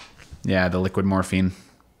 Yeah, the liquid morphine.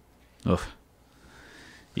 Oof.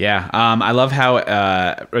 Yeah, I love how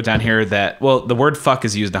wrote down here that the word "fuck"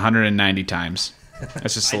 is used 190 times.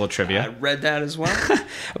 That's just a little I trivia. read that as well.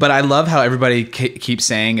 But I love how everybody keeps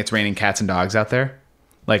saying it's raining cats and dogs out there,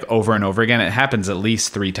 like over and over again. It happens at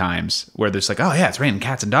least 3 times where there's like, oh yeah, it's raining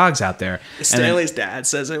cats and dogs out there. Stanley's dad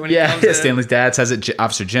says it when he Yeah, comes in. Stanley's dad says it.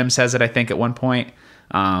 Officer Jim says it, I think, at one point.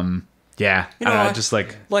 Yeah, You I know, don't know, just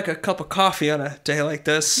like like a cup of coffee on a day like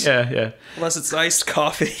this. yeah. Unless it's iced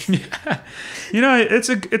coffee. You know, it's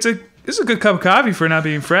a good cup of coffee for not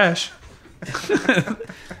being fresh.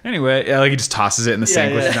 Anyway, yeah, like he just tosses it in the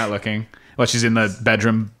sink when she's not looking while she's in the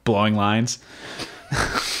bedroom blowing lines.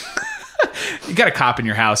 You got a cop in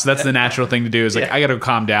your house, so that's the natural thing to do. Is like, I got to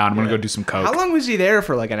calm down. I'm gonna go do some coke. How long was he there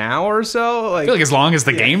for? Like an hour or so? I feel like as long as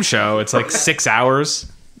the game show, it's like 6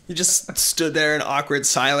 hours. He just stood there in awkward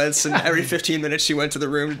silence, and every 15 minutes she went to the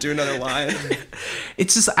room to do another line.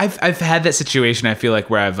 It's just I've had that situation. I feel like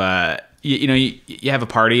where I've you have a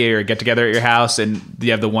party or a get together at your house, and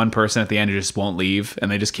you have the one person at the end who just won't leave,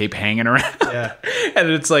 and they just keep hanging around. Yeah. And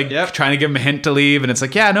it's like trying to give them a hint to leave, and it's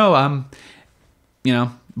like,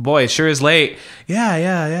 boy, it sure is late.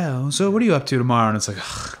 Yeah. So what are you up to tomorrow? And it's like,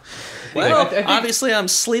 ugh. Well, I think- obviously I'm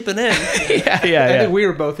sleeping in. yeah. I think we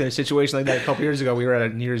were both in a situation like that a couple years ago. We were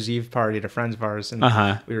at a New Year's Eve party at a friend's of ours, and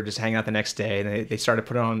we were just hanging out the next day, and they started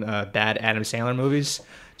putting on bad Adam Sandler movies.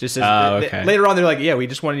 Just as, okay. Later on, they're like, "Yeah, we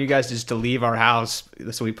just wanted you guys just to leave our house,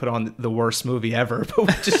 so we put on the worst movie ever." But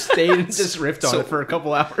we just stayed and just riffed on it for a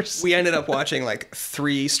couple hours. We ended up watching like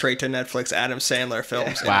 3 straight to Netflix Adam Sandler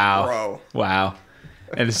films in a row. Wow.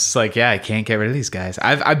 And it's just like, I can't get rid of these guys.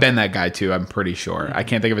 I've been that guy too. I'm pretty sure. I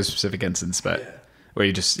can't think of a specific instance, but where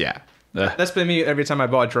you just Ugh. That's been me every time I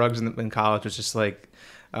bought drugs in college. It's just like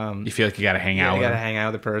You feel like you got to hang out. you with got to them. hang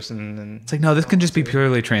out with the person, and It's like, no, this can just be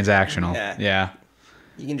purely transactional. Yeah.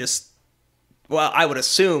 You can just, well, I would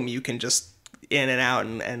assume you can just in and out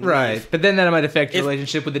and right. leave. But then that might affect your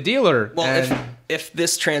relationship with the dealer. Well, and if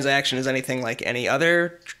this transaction is anything like any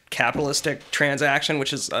other capitalistic transaction,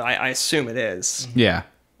 which is I assume it is, Yeah.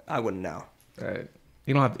 I wouldn't know. right.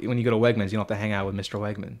 You don't have to, when you go to Wegmans, you don't have to hang out with Mr.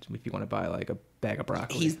 Wegmans if you want to buy like a bag of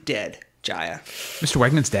broccoli. He's dead, Jiah. Mr.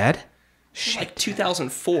 Wegman's dead? Like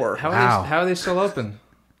 2004. How are they still open?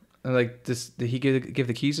 And like, did he give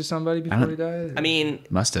the keys to somebody before he died? I mean,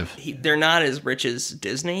 Must have. they're not as rich as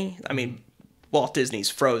Disney. I mean, Walt Disney's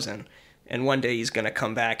Frozen, and one day he's going to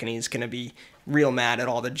come back and he's going to be real mad at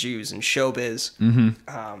all the Jews in showbiz.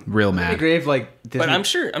 Real mad. Grave, like, But I'm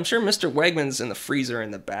sure Mr. Wegman's in the freezer in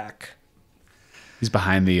the back. He's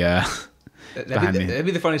behind the. That'd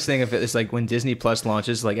be the funniest thing if it's like when Disney Plus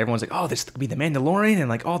launches, like everyone's like, oh, this could be the Mandalorian and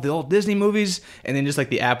like all the old Disney movies, and then just like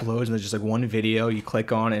the app loads and there's just like one video you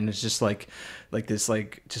click on and it's just like this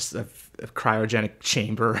like just a cryogenic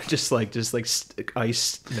chamber, just like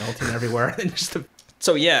ice melting everywhere, and just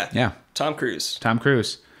So yeah, Tom Cruise.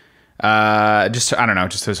 Just I don't know,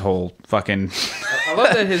 just his whole fucking. I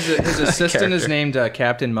love that his assistant is named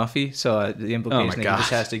Captain Muffy, so the implication that he just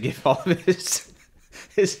has to give all of his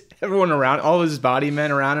everyone around, all of his body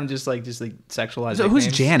men around him, just like sexualized. So who's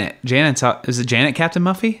Janet? Is it Janet Captain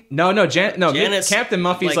Muffy? No, Janet's, Captain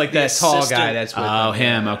Muffy's like that tall guy. That's with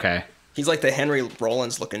him. Okay. He's like the Henry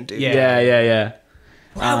Rollins looking dude. Yeah.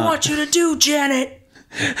 What I want you to do, Janet.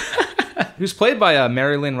 Who's played by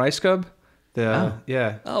Mary Lynn Ricegub.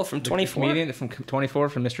 From 24. Comedian from 24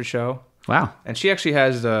 from Mr. Show. Wow. And she actually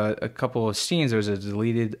has a couple of scenes. There was a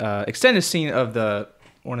deleted extended scene of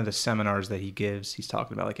one of the seminars that he gives. He's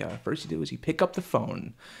talking about like first you do is you pick up the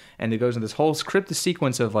phone, and it goes into this whole scripted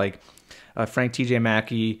sequence of like Frank T.J.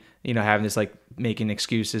 Mackey, having this like making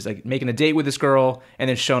excuses, like making a date with this girl, and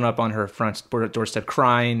then showing up on her front doorstep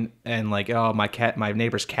crying and like, oh, my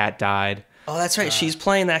neighbor's cat died. Oh, that's right. She's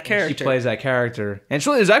playing that character. She plays that character, and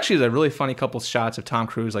there's actually a really funny couple shots of Tom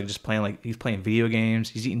Cruise like just playing, like he's playing video games,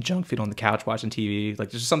 he's eating junk food on the couch watching TV.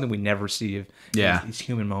 Like there's something we never see of these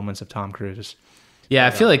human moments of Tom Cruise. Yeah,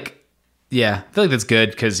 I feel like that's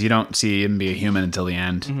good because you don't see him be a human until the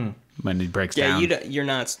end when he breaks down. Yeah,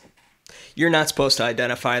 you're not supposed to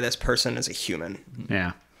identify this person as a human.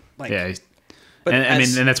 Yeah, like, but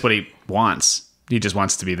and that's what he wants. He just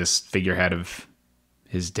wants to be this figurehead of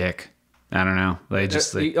his dick. I don't know.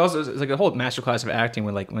 He also, it's like a whole masterclass of acting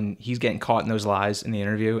when he's getting caught in those lies in the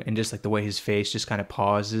interview, and just like the way his face just kind of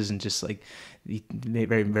pauses and just like he made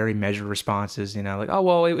very, very measured responses. Like, oh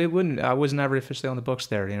well, it wouldn't. I was never officially on the books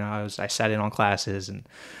there. I sat in on classes, and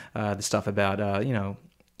the stuff about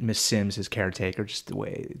Miss Sims, his caretaker, just the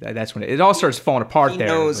way that's when it all starts falling apart. He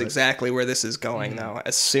knows exactly where this is going though.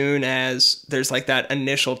 As soon as there's like that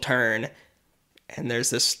initial turn, and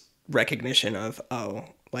there's this recognition of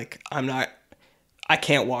I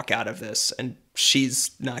can't walk out of this, and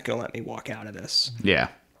she's not going to let me walk out of this. Yeah.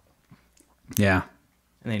 And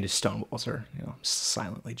then he just stonewalls her,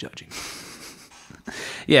 silently judging.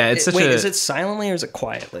 Yeah, it's is it silently or is it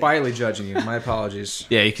quietly? Quietly judging you. My apologies.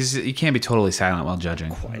 Yeah, because you can't be totally silent while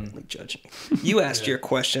judging. Quietly judging. You asked your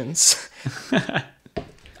questions. I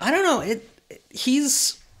don't know.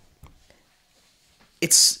 It's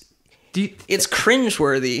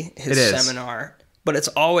cringeworthy, his seminar, but it's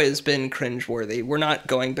always been cringeworthy. We're not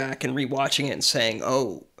going back and rewatching it and saying,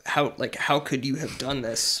 oh, how could you have done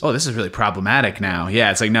this? Oh, this is really problematic now.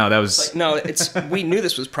 Yeah, it's like, no, that was... we knew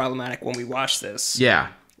this was problematic when we watched this. Yeah.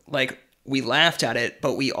 Like, we laughed at it,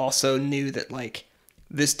 but we also knew that, like,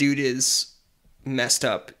 this dude is messed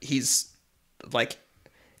up. He's, like...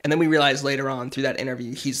 And then we realized later on through that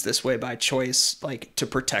interview, he's this way by choice, like, to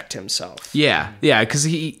protect himself. Yeah, because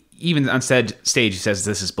he... Even on stage, he says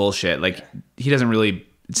this is bullshit. Like, he doesn't really...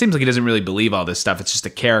 It seems like he doesn't really believe all this stuff. It's just a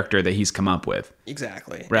character that he's come up with.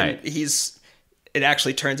 Exactly. Right. And it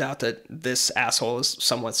actually turns out that this asshole is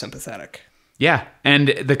somewhat sympathetic. Yeah. And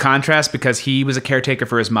the contrast, because he was a caretaker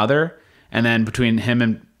for his mother, and then between him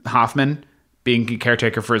and Hoffman being a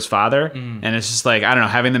caretaker for his father. And it's just like, I don't know,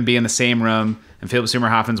 having them be in the same room, and Philip Seymour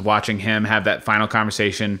Hoffman's watching him have that final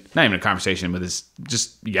conversation. Not even a conversation, with his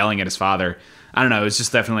just yelling at his father. I don't know. It's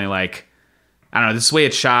just definitely like, I don't know, this way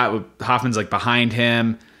it's shot with Hoffman's like behind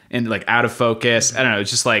him and like out of focus. I don't know. It's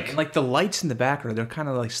just like, and like the lights in the background, they're kind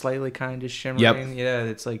of like slightly kind of just shimmering. Yep. Yeah.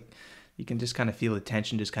 It's like, you can just kind of feel the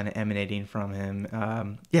tension just kind of emanating from him.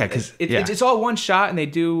 Because it's all one shot, and they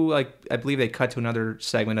do like, I believe they cut to another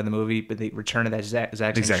segment of the movie, but they return to that exact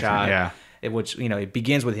same shot. Yeah. Which, it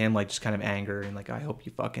begins with him like just kind of anger and like, I hope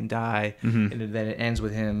you fucking die. And then it ends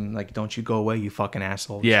with him like, don't you go away, you fucking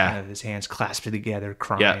asshole. Just kind of his hands clasped together,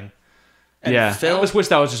 crying. Yeah. And I always wish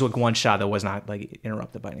that was just like one shot that was not like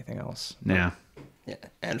interrupted by anything else. Yeah.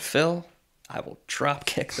 And Phil, I will drop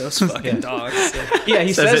kick those fucking dogs. Yeah,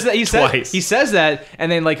 he says that. Twice. He says that,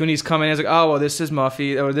 and then like when he's coming, he's like, "Oh well, this is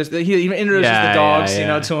Muffy," or this. He even introduces the dogs, to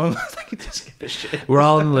him. Like, he doesn't give a shit. We're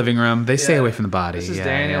all in the living room. They stay away from the body. This is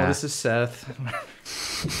Daniel. This is Seth.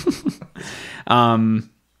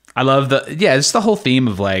 I love it's the whole theme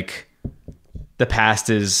of like the past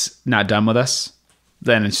is not done with us.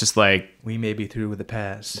 Then it's just like, we may be through with the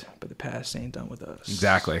past, but the past ain't done with us.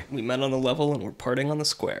 Exactly. We met on the level and we're parting on the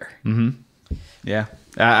square. Yeah.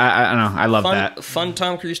 I don't know. I love that. Fun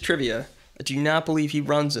Tom Cruise trivia. I do not believe he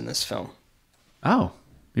runs in this film. Oh,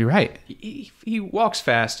 you're right. He walks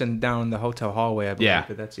fast and down the hotel hallway, I believe. Yeah.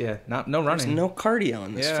 But that's, no running. There's no cardio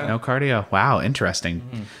in this film. No cardio. Wow,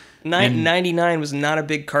 interesting. 99 was not a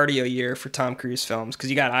big cardio year for Tom Cruise films because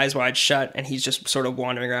you got Eyes Wide Shut and he's just sort of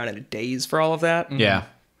wandering around in a daze for all of that. Yeah.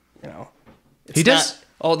 You know, He does.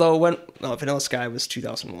 Although Vanilla Sky was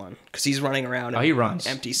 2001 because he's running around. He runs.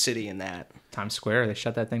 Empty city in that. Times Square, they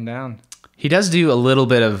shut that thing down. He does do a little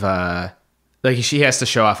bit of she has to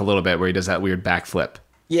show off a little bit where he does that weird backflip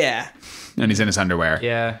Yeah. and he's in his underwear.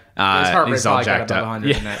 Yeah. His heart rate he's all probably got jacked above up.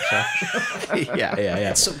 100 in that show. Yeah.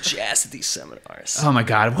 It's so jazzed at these seminars. Oh my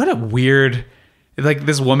god, what a weird, like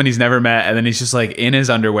this woman he's never met, and then he's just like in his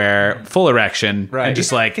underwear, full erection, Right. and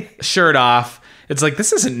just like shirt off. It's like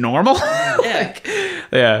this isn't normal. Yeah.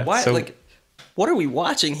 Yeah. Why? so- What are we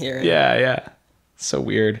watching here? Yeah. So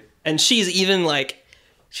weird. And she's even like,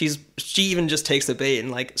 she even just takes the bait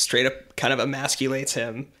and like straight up kind of emasculates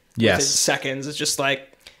him. Yes. Within seconds. It's just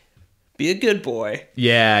like, be a good boy.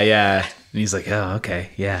 Yeah. And he's like, oh, okay,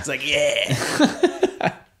 yeah. It's like,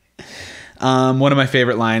 yeah. One of my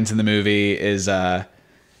favorite lines in the movie is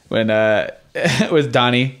when with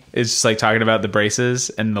Donnie is just like talking about the braces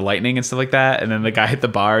and the lightning and stuff like that, and then the guy at the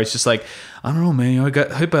bar is just like, I don't know, man, I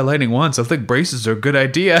got hit by lightning once. I think braces are a good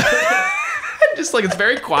idea. Just like it's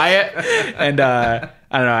very quiet, and I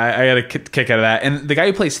don't know. I got a kick out of that. And the guy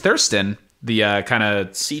who plays Thurston, the kind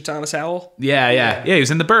of C. Thomas Howell? yeah, he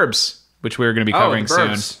was in The Burbs, which we're going to be covering The soon.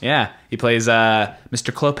 Burbs. Yeah, he plays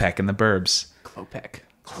Mr. Klopek in The Burbs. Klopek.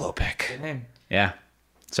 Klopek. Good name. Yeah.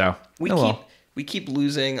 So We keep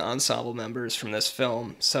losing ensemble members from this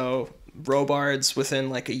film. So Robards within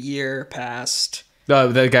like a year passed.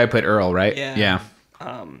 the guy who played Earl, right? Yeah.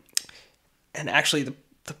 And actually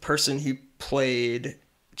the person who played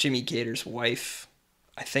Jimmy Gator's wife,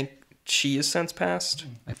 I think she has since passed.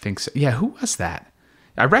 I think so. Yeah, who was that?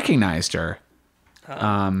 I recognized her.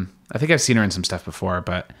 I think I've seen her in some stuff before,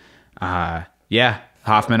 but yeah,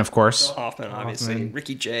 Hoffman, of course. Hoffman, obviously. Hoffman.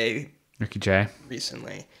 Ricky Jay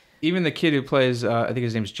recently. Even the kid who plays, I think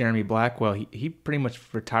his name's Jeremy Blackwell, he pretty much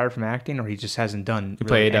retired from acting, or he just hasn't done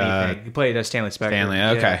played, anything. He played Stanley Spector. Stanley,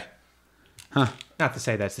 okay. Yeah. Not to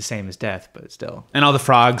say that's the same as death, but still. And all the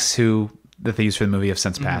frogs that they used for the movie have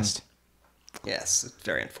since passed. Yes, it's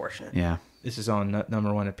very unfortunate. Yeah. This is on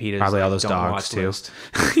number one at Peter's. Probably all those don't dogs watch too. list.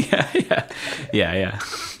 Yeah.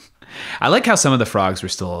 I like how some of the frogs were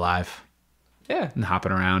still alive Yeah. and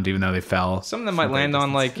hopping around, even though they fell. Some of them might from land great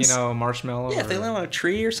on like, distances. marshmallow. Yeah, if they or- land on a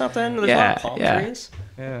tree or something, there's a Yeah, lot of palm yeah. trees.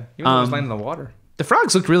 Yeah. Even if it was landing in the water. The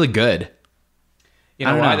frogs looked really good. You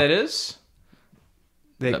I know don't why know. that is?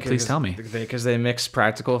 Please tell me. Because they mix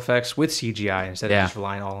practical effects with CGI instead Yeah. of just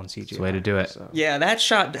relying all on CGI. It's the way to do it. So, Yeah, that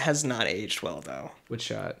shot has not aged well though. which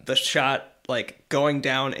shot? The shot like going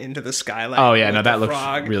down into the skylight. Oh yeah, with no, the that looks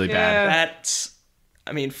frog. really Yeah. bad. That's,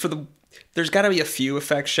 I mean, there's got to be a few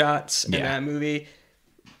effect shots in Yeah. that movie,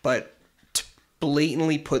 but to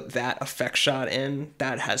blatantly put that effect shot in,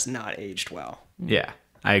 that has not aged well. Yeah,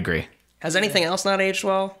 I agree. Has anything else not aged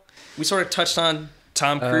well? We sort of touched on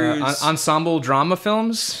Tom Cruise. Ensemble drama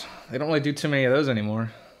films. They don't really do too many of those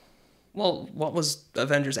anymore. Well, what was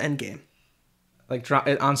Avengers Endgame? Like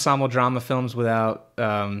ensemble drama films without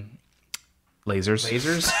Lasers.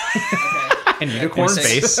 lasers and unicorns.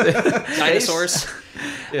 Space. Dinosaurs.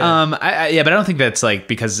 But I don't think that's like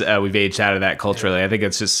because we've aged out of that culturally. I think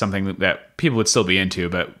it's just something that people would still be into,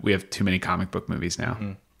 but we have too many comic book movies now.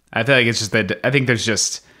 Mm-hmm. I feel like it's just that I think there's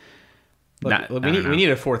just Look, not, I don't know. we need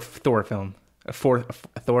a fourth Thor film. A Thor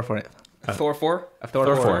for it. Thor 4? Thor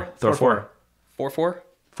 4. Thor 4.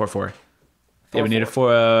 4? 4. Yeah, we need a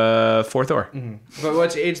 4 Thor. Mm-hmm. But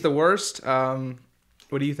what's aged the worst?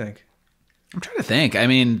 What do you think? I'm trying to think. I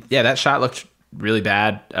mean, yeah, that shot looked really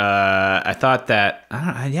bad. I thought that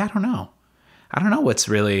I don't know. I don't know what's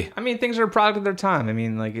really. I mean, things are a product of their time. I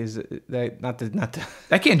mean, like, is that not to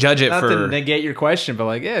I can't judge it not for. to negate your question, but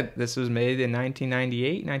like, yeah, this was made in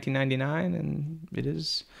 1998, 1999, and it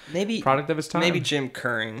is Maybe product of its time. Maybe Jim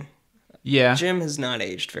Curring. Yeah. Jim has not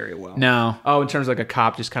aged very well. No. Oh, in terms of like a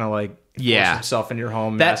cop just kind of like Yeah. forced himself in your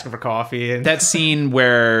home That- asking for coffee and That scene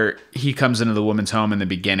where he comes into the woman's home in the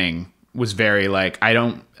beginning was very like I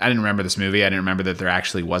didn't remember this movie. I didn't remember that there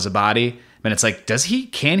actually was a body. But it's like,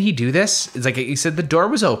 can he do this? It's like he said the door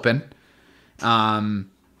was open.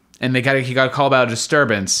 And he got a call about a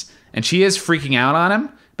disturbance, and she is freaking out on him.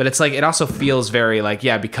 But it's like it also feels very like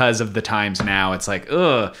because of the times now. It's like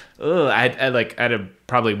ugh. I had a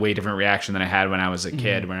probably way different reaction than I had when I was a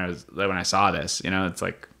kid when I saw this. You know, it's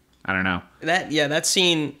like I don't know. That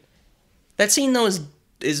scene though is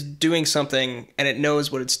is doing something and it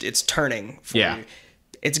knows what it's turning for Yeah. you.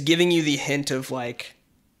 It's giving you the hint of like,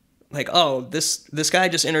 oh, this guy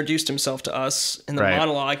just introduced himself to us in the Right.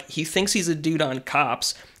 monologue. He thinks he's a dude on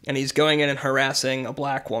cops, and he's going in and harassing a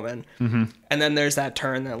black woman. Mm-hmm. And then there's that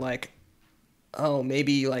turn that like, oh,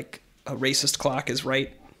 maybe like a racist clock is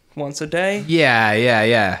right once a day.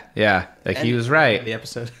 Yeah. Like he was right. The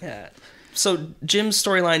episode. Yeah. So Jim's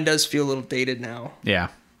storyline does feel a little dated now, Yeah.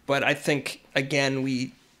 but I think again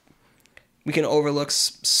we can overlook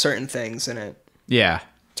certain things in it. Yeah.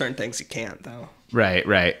 Certain things you can't though.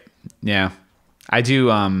 Right. Yeah. I do,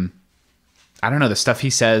 I don't know, the stuff he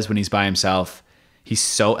says when he's by himself, he's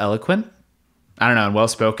so eloquent. I don't know, and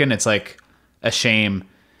well-spoken. It's like a shame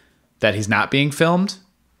that he's not being filmed.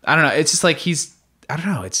 I don't know. It's just like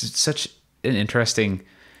it's such an interesting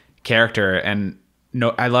character. And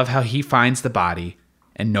no, I love how he finds the body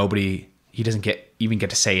and he doesn't even get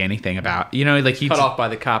to say anything about, like he Cut off by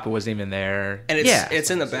the cop who wasn't even there. And Yeah. it's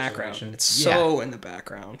in the background. It's so in the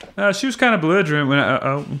background. she was kind of belligerent when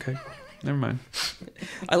okay. Never mind.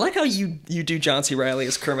 I like how you do John C. Reilly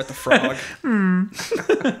as Kermit the Frog.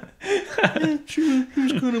 She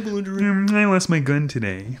was kind of belligerent. I lost my gun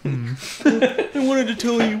today. I wanted to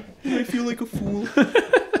tell you, I feel like a fool.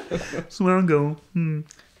 So I'll go.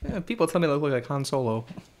 Yeah, people tell me I look like Han Solo.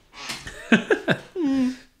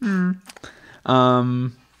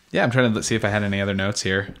 Yeah, I'm trying to see if I had any other notes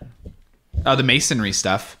here. Oh, the masonry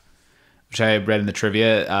stuff, which I read in the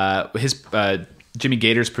trivia. Jimmy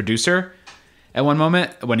Gator's producer, at one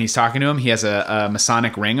moment when he's talking to him, he has a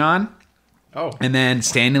Masonic ring on. Oh. And then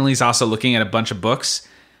Stanley's also looking at a bunch of books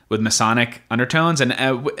with Masonic undertones,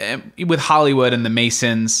 and with Hollywood and the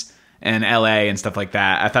Masons and L.A. and stuff like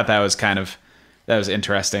that. I thought that was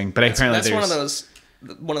interesting. But apparently That's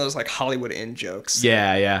one of those like Hollywood in jokes.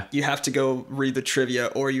 Yeah. You have to go read the trivia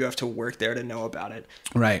or you have to work there to know about it.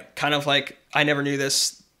 Right. Kind of like, I never knew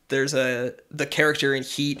this. There's the character in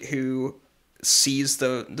Heat who sees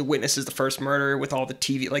the witnesses the first murder with all the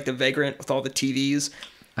TV, like the vagrant with all the TVs.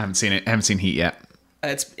 I haven't seen it. I haven't seen Heat yet.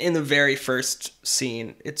 It's in the very first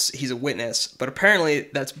scene. He's a witness, but apparently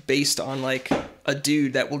that's based on like a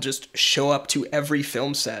dude that will just show up to every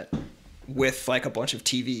film set with like a bunch of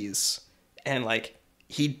TVs, and like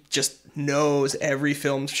he just knows every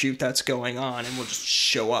film shoot that's going on and will just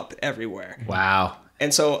show up everywhere. Wow.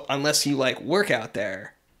 And so unless you like work out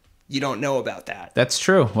there, you don't know about that. That's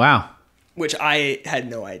true. Wow. Which I had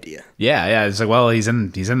no idea. Yeah. It's like, well, he's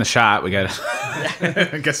in the shot. We got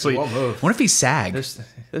to. I guess we. Won't move. What if he's SAG? There's got-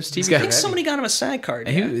 TV. I think somebody got him a SAG card.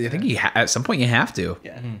 Yeah. I think at some point you have to.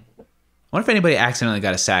 Yeah. What if anybody accidentally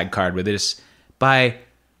got a SAG card where they just, by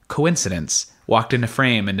coincidence, walked into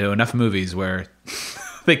frame into enough movies where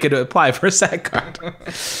they could apply for a SAG card?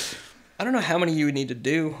 I don't know how many you would need to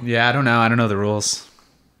do. Yeah, I don't know. I don't know the rules,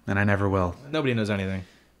 and I never will. Nobody knows anything.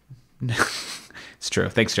 It's true.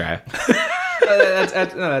 Thanks, Jiah.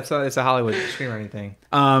 It's a Hollywood screenwriting thing.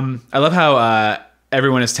 I love how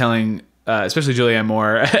everyone is telling, especially Julianne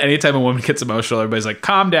Moore, anytime a woman gets emotional, everybody's like,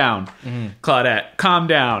 calm down. Claudette, calm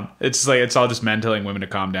down. It's like, it's all just men telling women to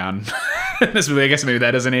calm down. In this movie, I guess maybe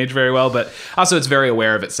that doesn't age very well, but also it's very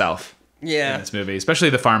aware of itself. Yeah. In this movie,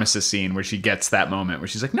 especially the pharmacist scene where she gets that moment where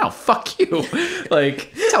she's like, no, fuck you.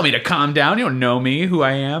 Like, tell me to calm down. You don't know me, who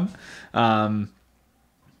I am.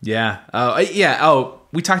 Yeah. Oh,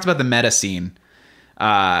 we talked about the meta scene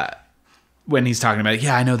when he's talking about it.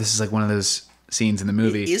 Yeah, I know this is like one of those scenes in the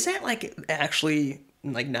movie. Is that like actually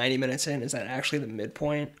like 90 minutes in? Is that actually the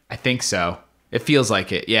midpoint? I think so. It feels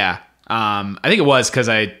like it. Yeah. I think it was because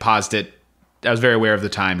I paused it. I was very aware of the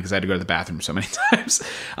time because I had to go to the bathroom so many times.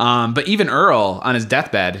 But even Earl on his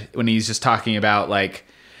deathbed, when he's just talking about like,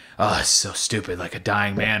 oh, it's so stupid, like a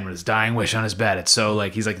dying man with his dying wish on his bed. It's so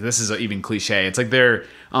like, he's like, this is even cliche. It's like they're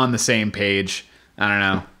on the same page. I don't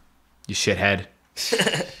know. You shithead.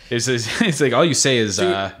 It's like, all you say is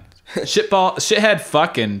shithead,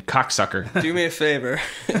 fuck, and cocksucker. Do me a favor.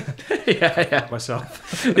 Yeah.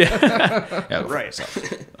 Myself. Yeah, Right.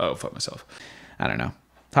 Fuck myself. I don't know.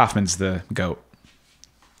 Hoffman's the GOAT.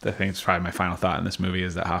 I think it's probably my final thought in this movie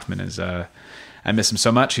is that Hoffman is, I miss him so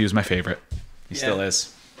much. He was my favorite. He still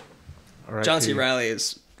is. John C. Reilly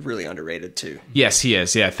is really underrated too. Yes, he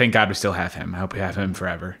is. Yeah, thank God we still have him. I hope we have him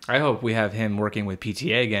forever. I hope we have him working with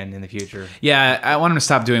PTA again in the future. Yeah, I want him to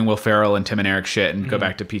stop doing Will Ferrell and Tim and Eric shit and go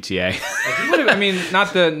back to PTA. I mean,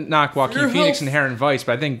 not to knock Joaquin Phoenix and Inherent Vice,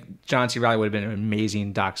 but I think John C. Reilly would have been an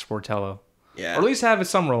amazing Doc Sportello. Yeah. Or at least have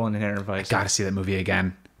some role in Inherent Vice. Gotta see that movie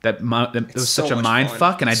again. That was so such a much mind fun.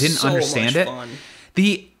 fuck, and I didn't So understand much it. fun.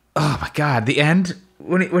 Oh my God, the end.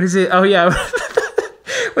 What is it? Oh yeah,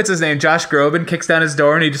 what's his name? Josh Groban kicks down his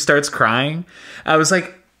door and he just starts crying. I was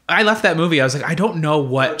like, I left that movie. I was like, I don't know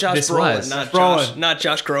what Josh this Brolin, was. not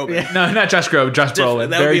Josh Groban. No, not Josh Groban. Josh Brolin.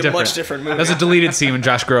 That Very would be a different. much different movie. That was a deleted scene when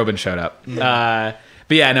Josh Groban showed up. But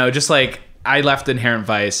yeah, no, just like I left Inherent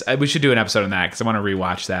Vice. We should do an episode on that because I want to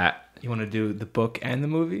rewatch that. You want to do the book and the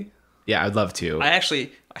movie? Yeah, I'd love to. I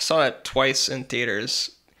saw it twice in theaters.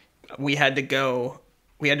 We had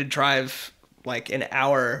to drive like an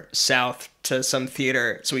hour south to some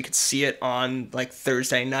theater so we could see it on like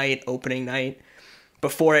Thursday night, opening night,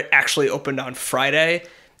 before it actually opened on Friday.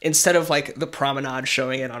 Instead of like the Promenade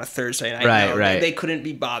showing it on a Thursday night. Right. They couldn't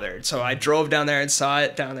be bothered. So I drove down there and saw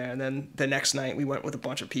it down there. And then the next night we went with a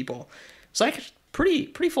bunch of people. It's like pretty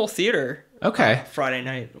full theater. Okay. Friday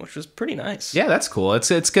night, which was pretty nice. Yeah, that's cool. It's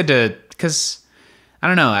good to, because I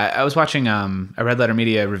don't know. I was watching a Red Letter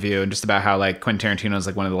Media review and just about how like Quentin Tarantino is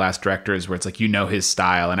like one of the last directors where it's like, you know, his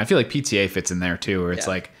style. And I feel like PTA fits in there too, where it's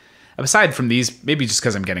like, aside from these, maybe just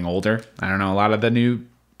because I'm getting older, I don't know, a lot of the new,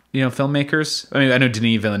 filmmakers. I mean, I know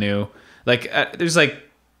Denis Villeneuve, like there's like,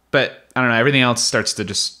 but I don't know, everything else starts to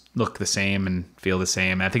just look the same and feel the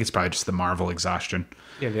same. I think it's probably just the Marvel exhaustion.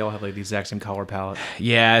 Yeah, they all have like the exact same color palette.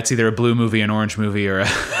 Yeah, it's either a blue movie, an orange movie, or a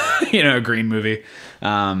a green movie.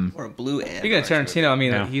 Or a blue and Speaking of Tarantino, I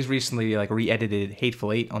mean, Yeah. he's recently like re-edited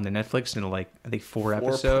Hateful Eight on the Netflix into like I think 4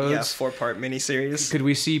 episodes. 4-part miniseries. Could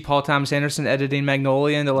we see Paul Thomas Anderson editing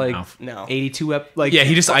Magnolia into like No. 82 Yeah,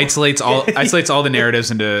 he just isolates all the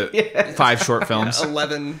narratives into 5 short films.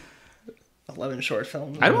 11 short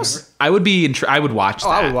films. I would watch that.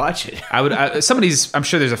 I would watch it. I'm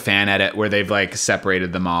sure there's a fan edit where they've like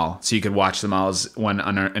separated them all so you could watch them all as one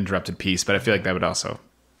uninterrupted piece, but I feel like that would also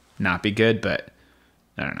not be good, but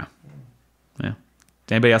I don't know. Yeah.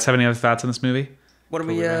 Does anybody else have any other thoughts on this movie? What are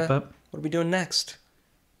Before we wrap up? What are we doing next?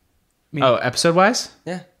 Episode wise?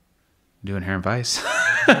 Yeah. Do Inherent Vice.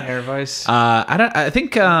 Air Vice. I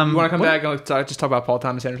think you want to come back and just talk about Paul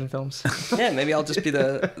Thomas Anderson films? Yeah, maybe I'll just be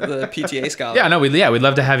the PTA scholar. Yeah, no, we'd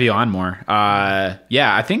love to have you on more.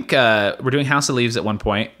 I think we're doing House of Leaves at one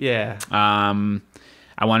point. Yeah.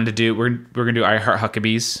 I wanted to do we're gonna do I Heart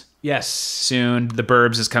Huckabees Yes. soon. The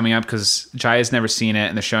Burbs is coming up because Jiah's never seen it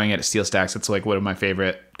and they're showing it at Steel Stacks. It's like one of my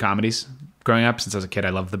favorite comedies growing up. Since I was a kid,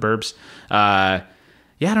 I loved The Burbs.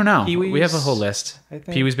 Yeah, I don't know. Pee-wee's, we have a whole list. I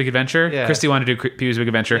think. Pee-wee's Big Adventure. Yeah. Christy wanted to do Pee-wee's Big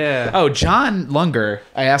Adventure. Yeah. Oh, John Lunger.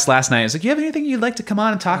 I asked last night. I was like, "You have anything you'd like to come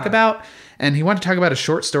on and talk about?" And he wanted to talk about a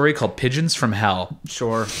short story called Pigeons from Hell.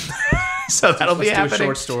 Sure. So that'll be Let's do a happening.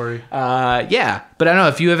 short story. Yeah, but I don't know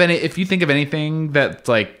if you think of anything that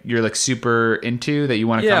like you're like super into that you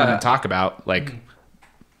want to come on and talk about. Like,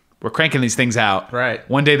 we're cranking these things out. Right.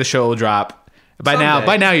 One day the show will drop. By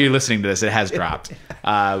Someday. now you're listening to this. It has dropped.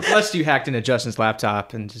 Unless you hacked into Justin's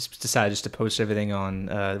laptop and just decided to post everything on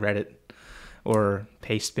Reddit or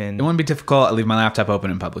Pastebin. It wouldn't be difficult. I leave my laptop open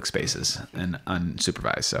in public spaces and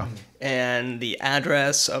unsupervised. So And the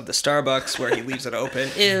address of the Starbucks where he leaves it open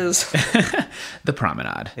is the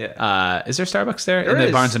Promenade. Yeah. Is there Starbucks there? There in the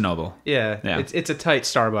is. Barnes and Noble. Yeah. Yeah. It's a tight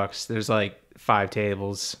Starbucks. There's like 5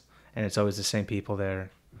 tables, and it's always the same people there.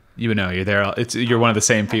 You would know you're there. You're one of the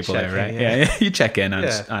same people check there, right? in, Yeah. You check in on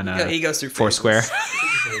Yeah. he goes through Foursquare.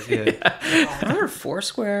 Yeah. Remember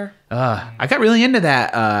Foursquare? I got really into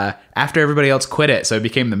that after everybody else quit it, so I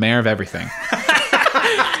became the mayor of everything.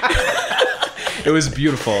 It was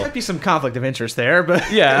beautiful. Might be some conflict of interest there,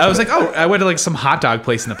 but Yeah, I was like, I went to like some hot dog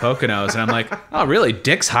place in the Poconos, and I'm like, oh, really?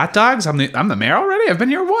 Dick's Hot Dogs? I'm the mayor already? I've been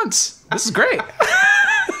here once. This is great.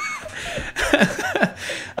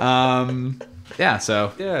 Yeah,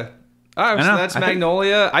 so yeah. All right, I so know. that's I think-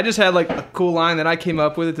 Magnolia. I just had like a cool line that I came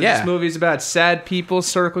up with. That Yeah. This movie's about sad people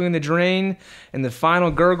circling the drain, and the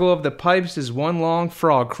final gurgle of the pipes is one long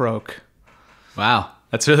frog croak. wow,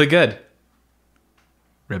 that's really good.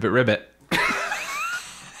 Ribbit.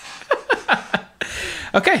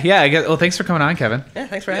 Okay, yeah, I guess. Well, thanks for coming on, Kevin. Yeah,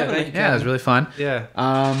 thanks for having me. Yeah, it was really fun. Yeah.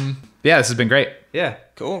 Yeah, this has been great. Yeah.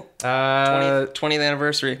 Cool. 20th Uh,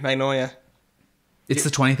 anniversary, Magnolia. It's the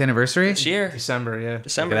 20th anniversary. This year, December, yeah. Look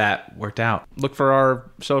December. at that, worked out. Look for our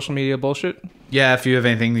social media bullshit. Yeah, if you have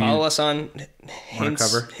anything, Follow us on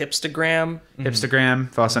cover? Hipstagram. Hipstagram,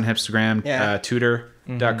 follow us on Hipstagram, Yeah.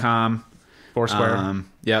 tutor.com. Foursquare.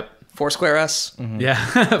 Yep. Foursquare us. Yeah.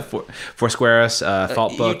 Foursquare us,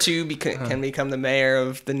 Fault You Book. too can become the mayor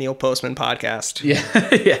of the Neil Postman podcast. Yeah.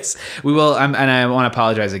 Yes. We will. And I want to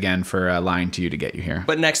apologize again for lying to you to get you here.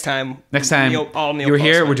 But next time, all Neil you were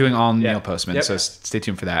here, Postman. we're doing all Yeah. Neil Postman. Yep. So stay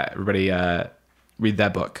tuned for that. Everybody read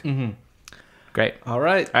that book. Mm-hmm. Great. All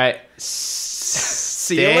right. All right.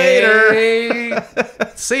 See you later.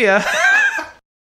 See ya.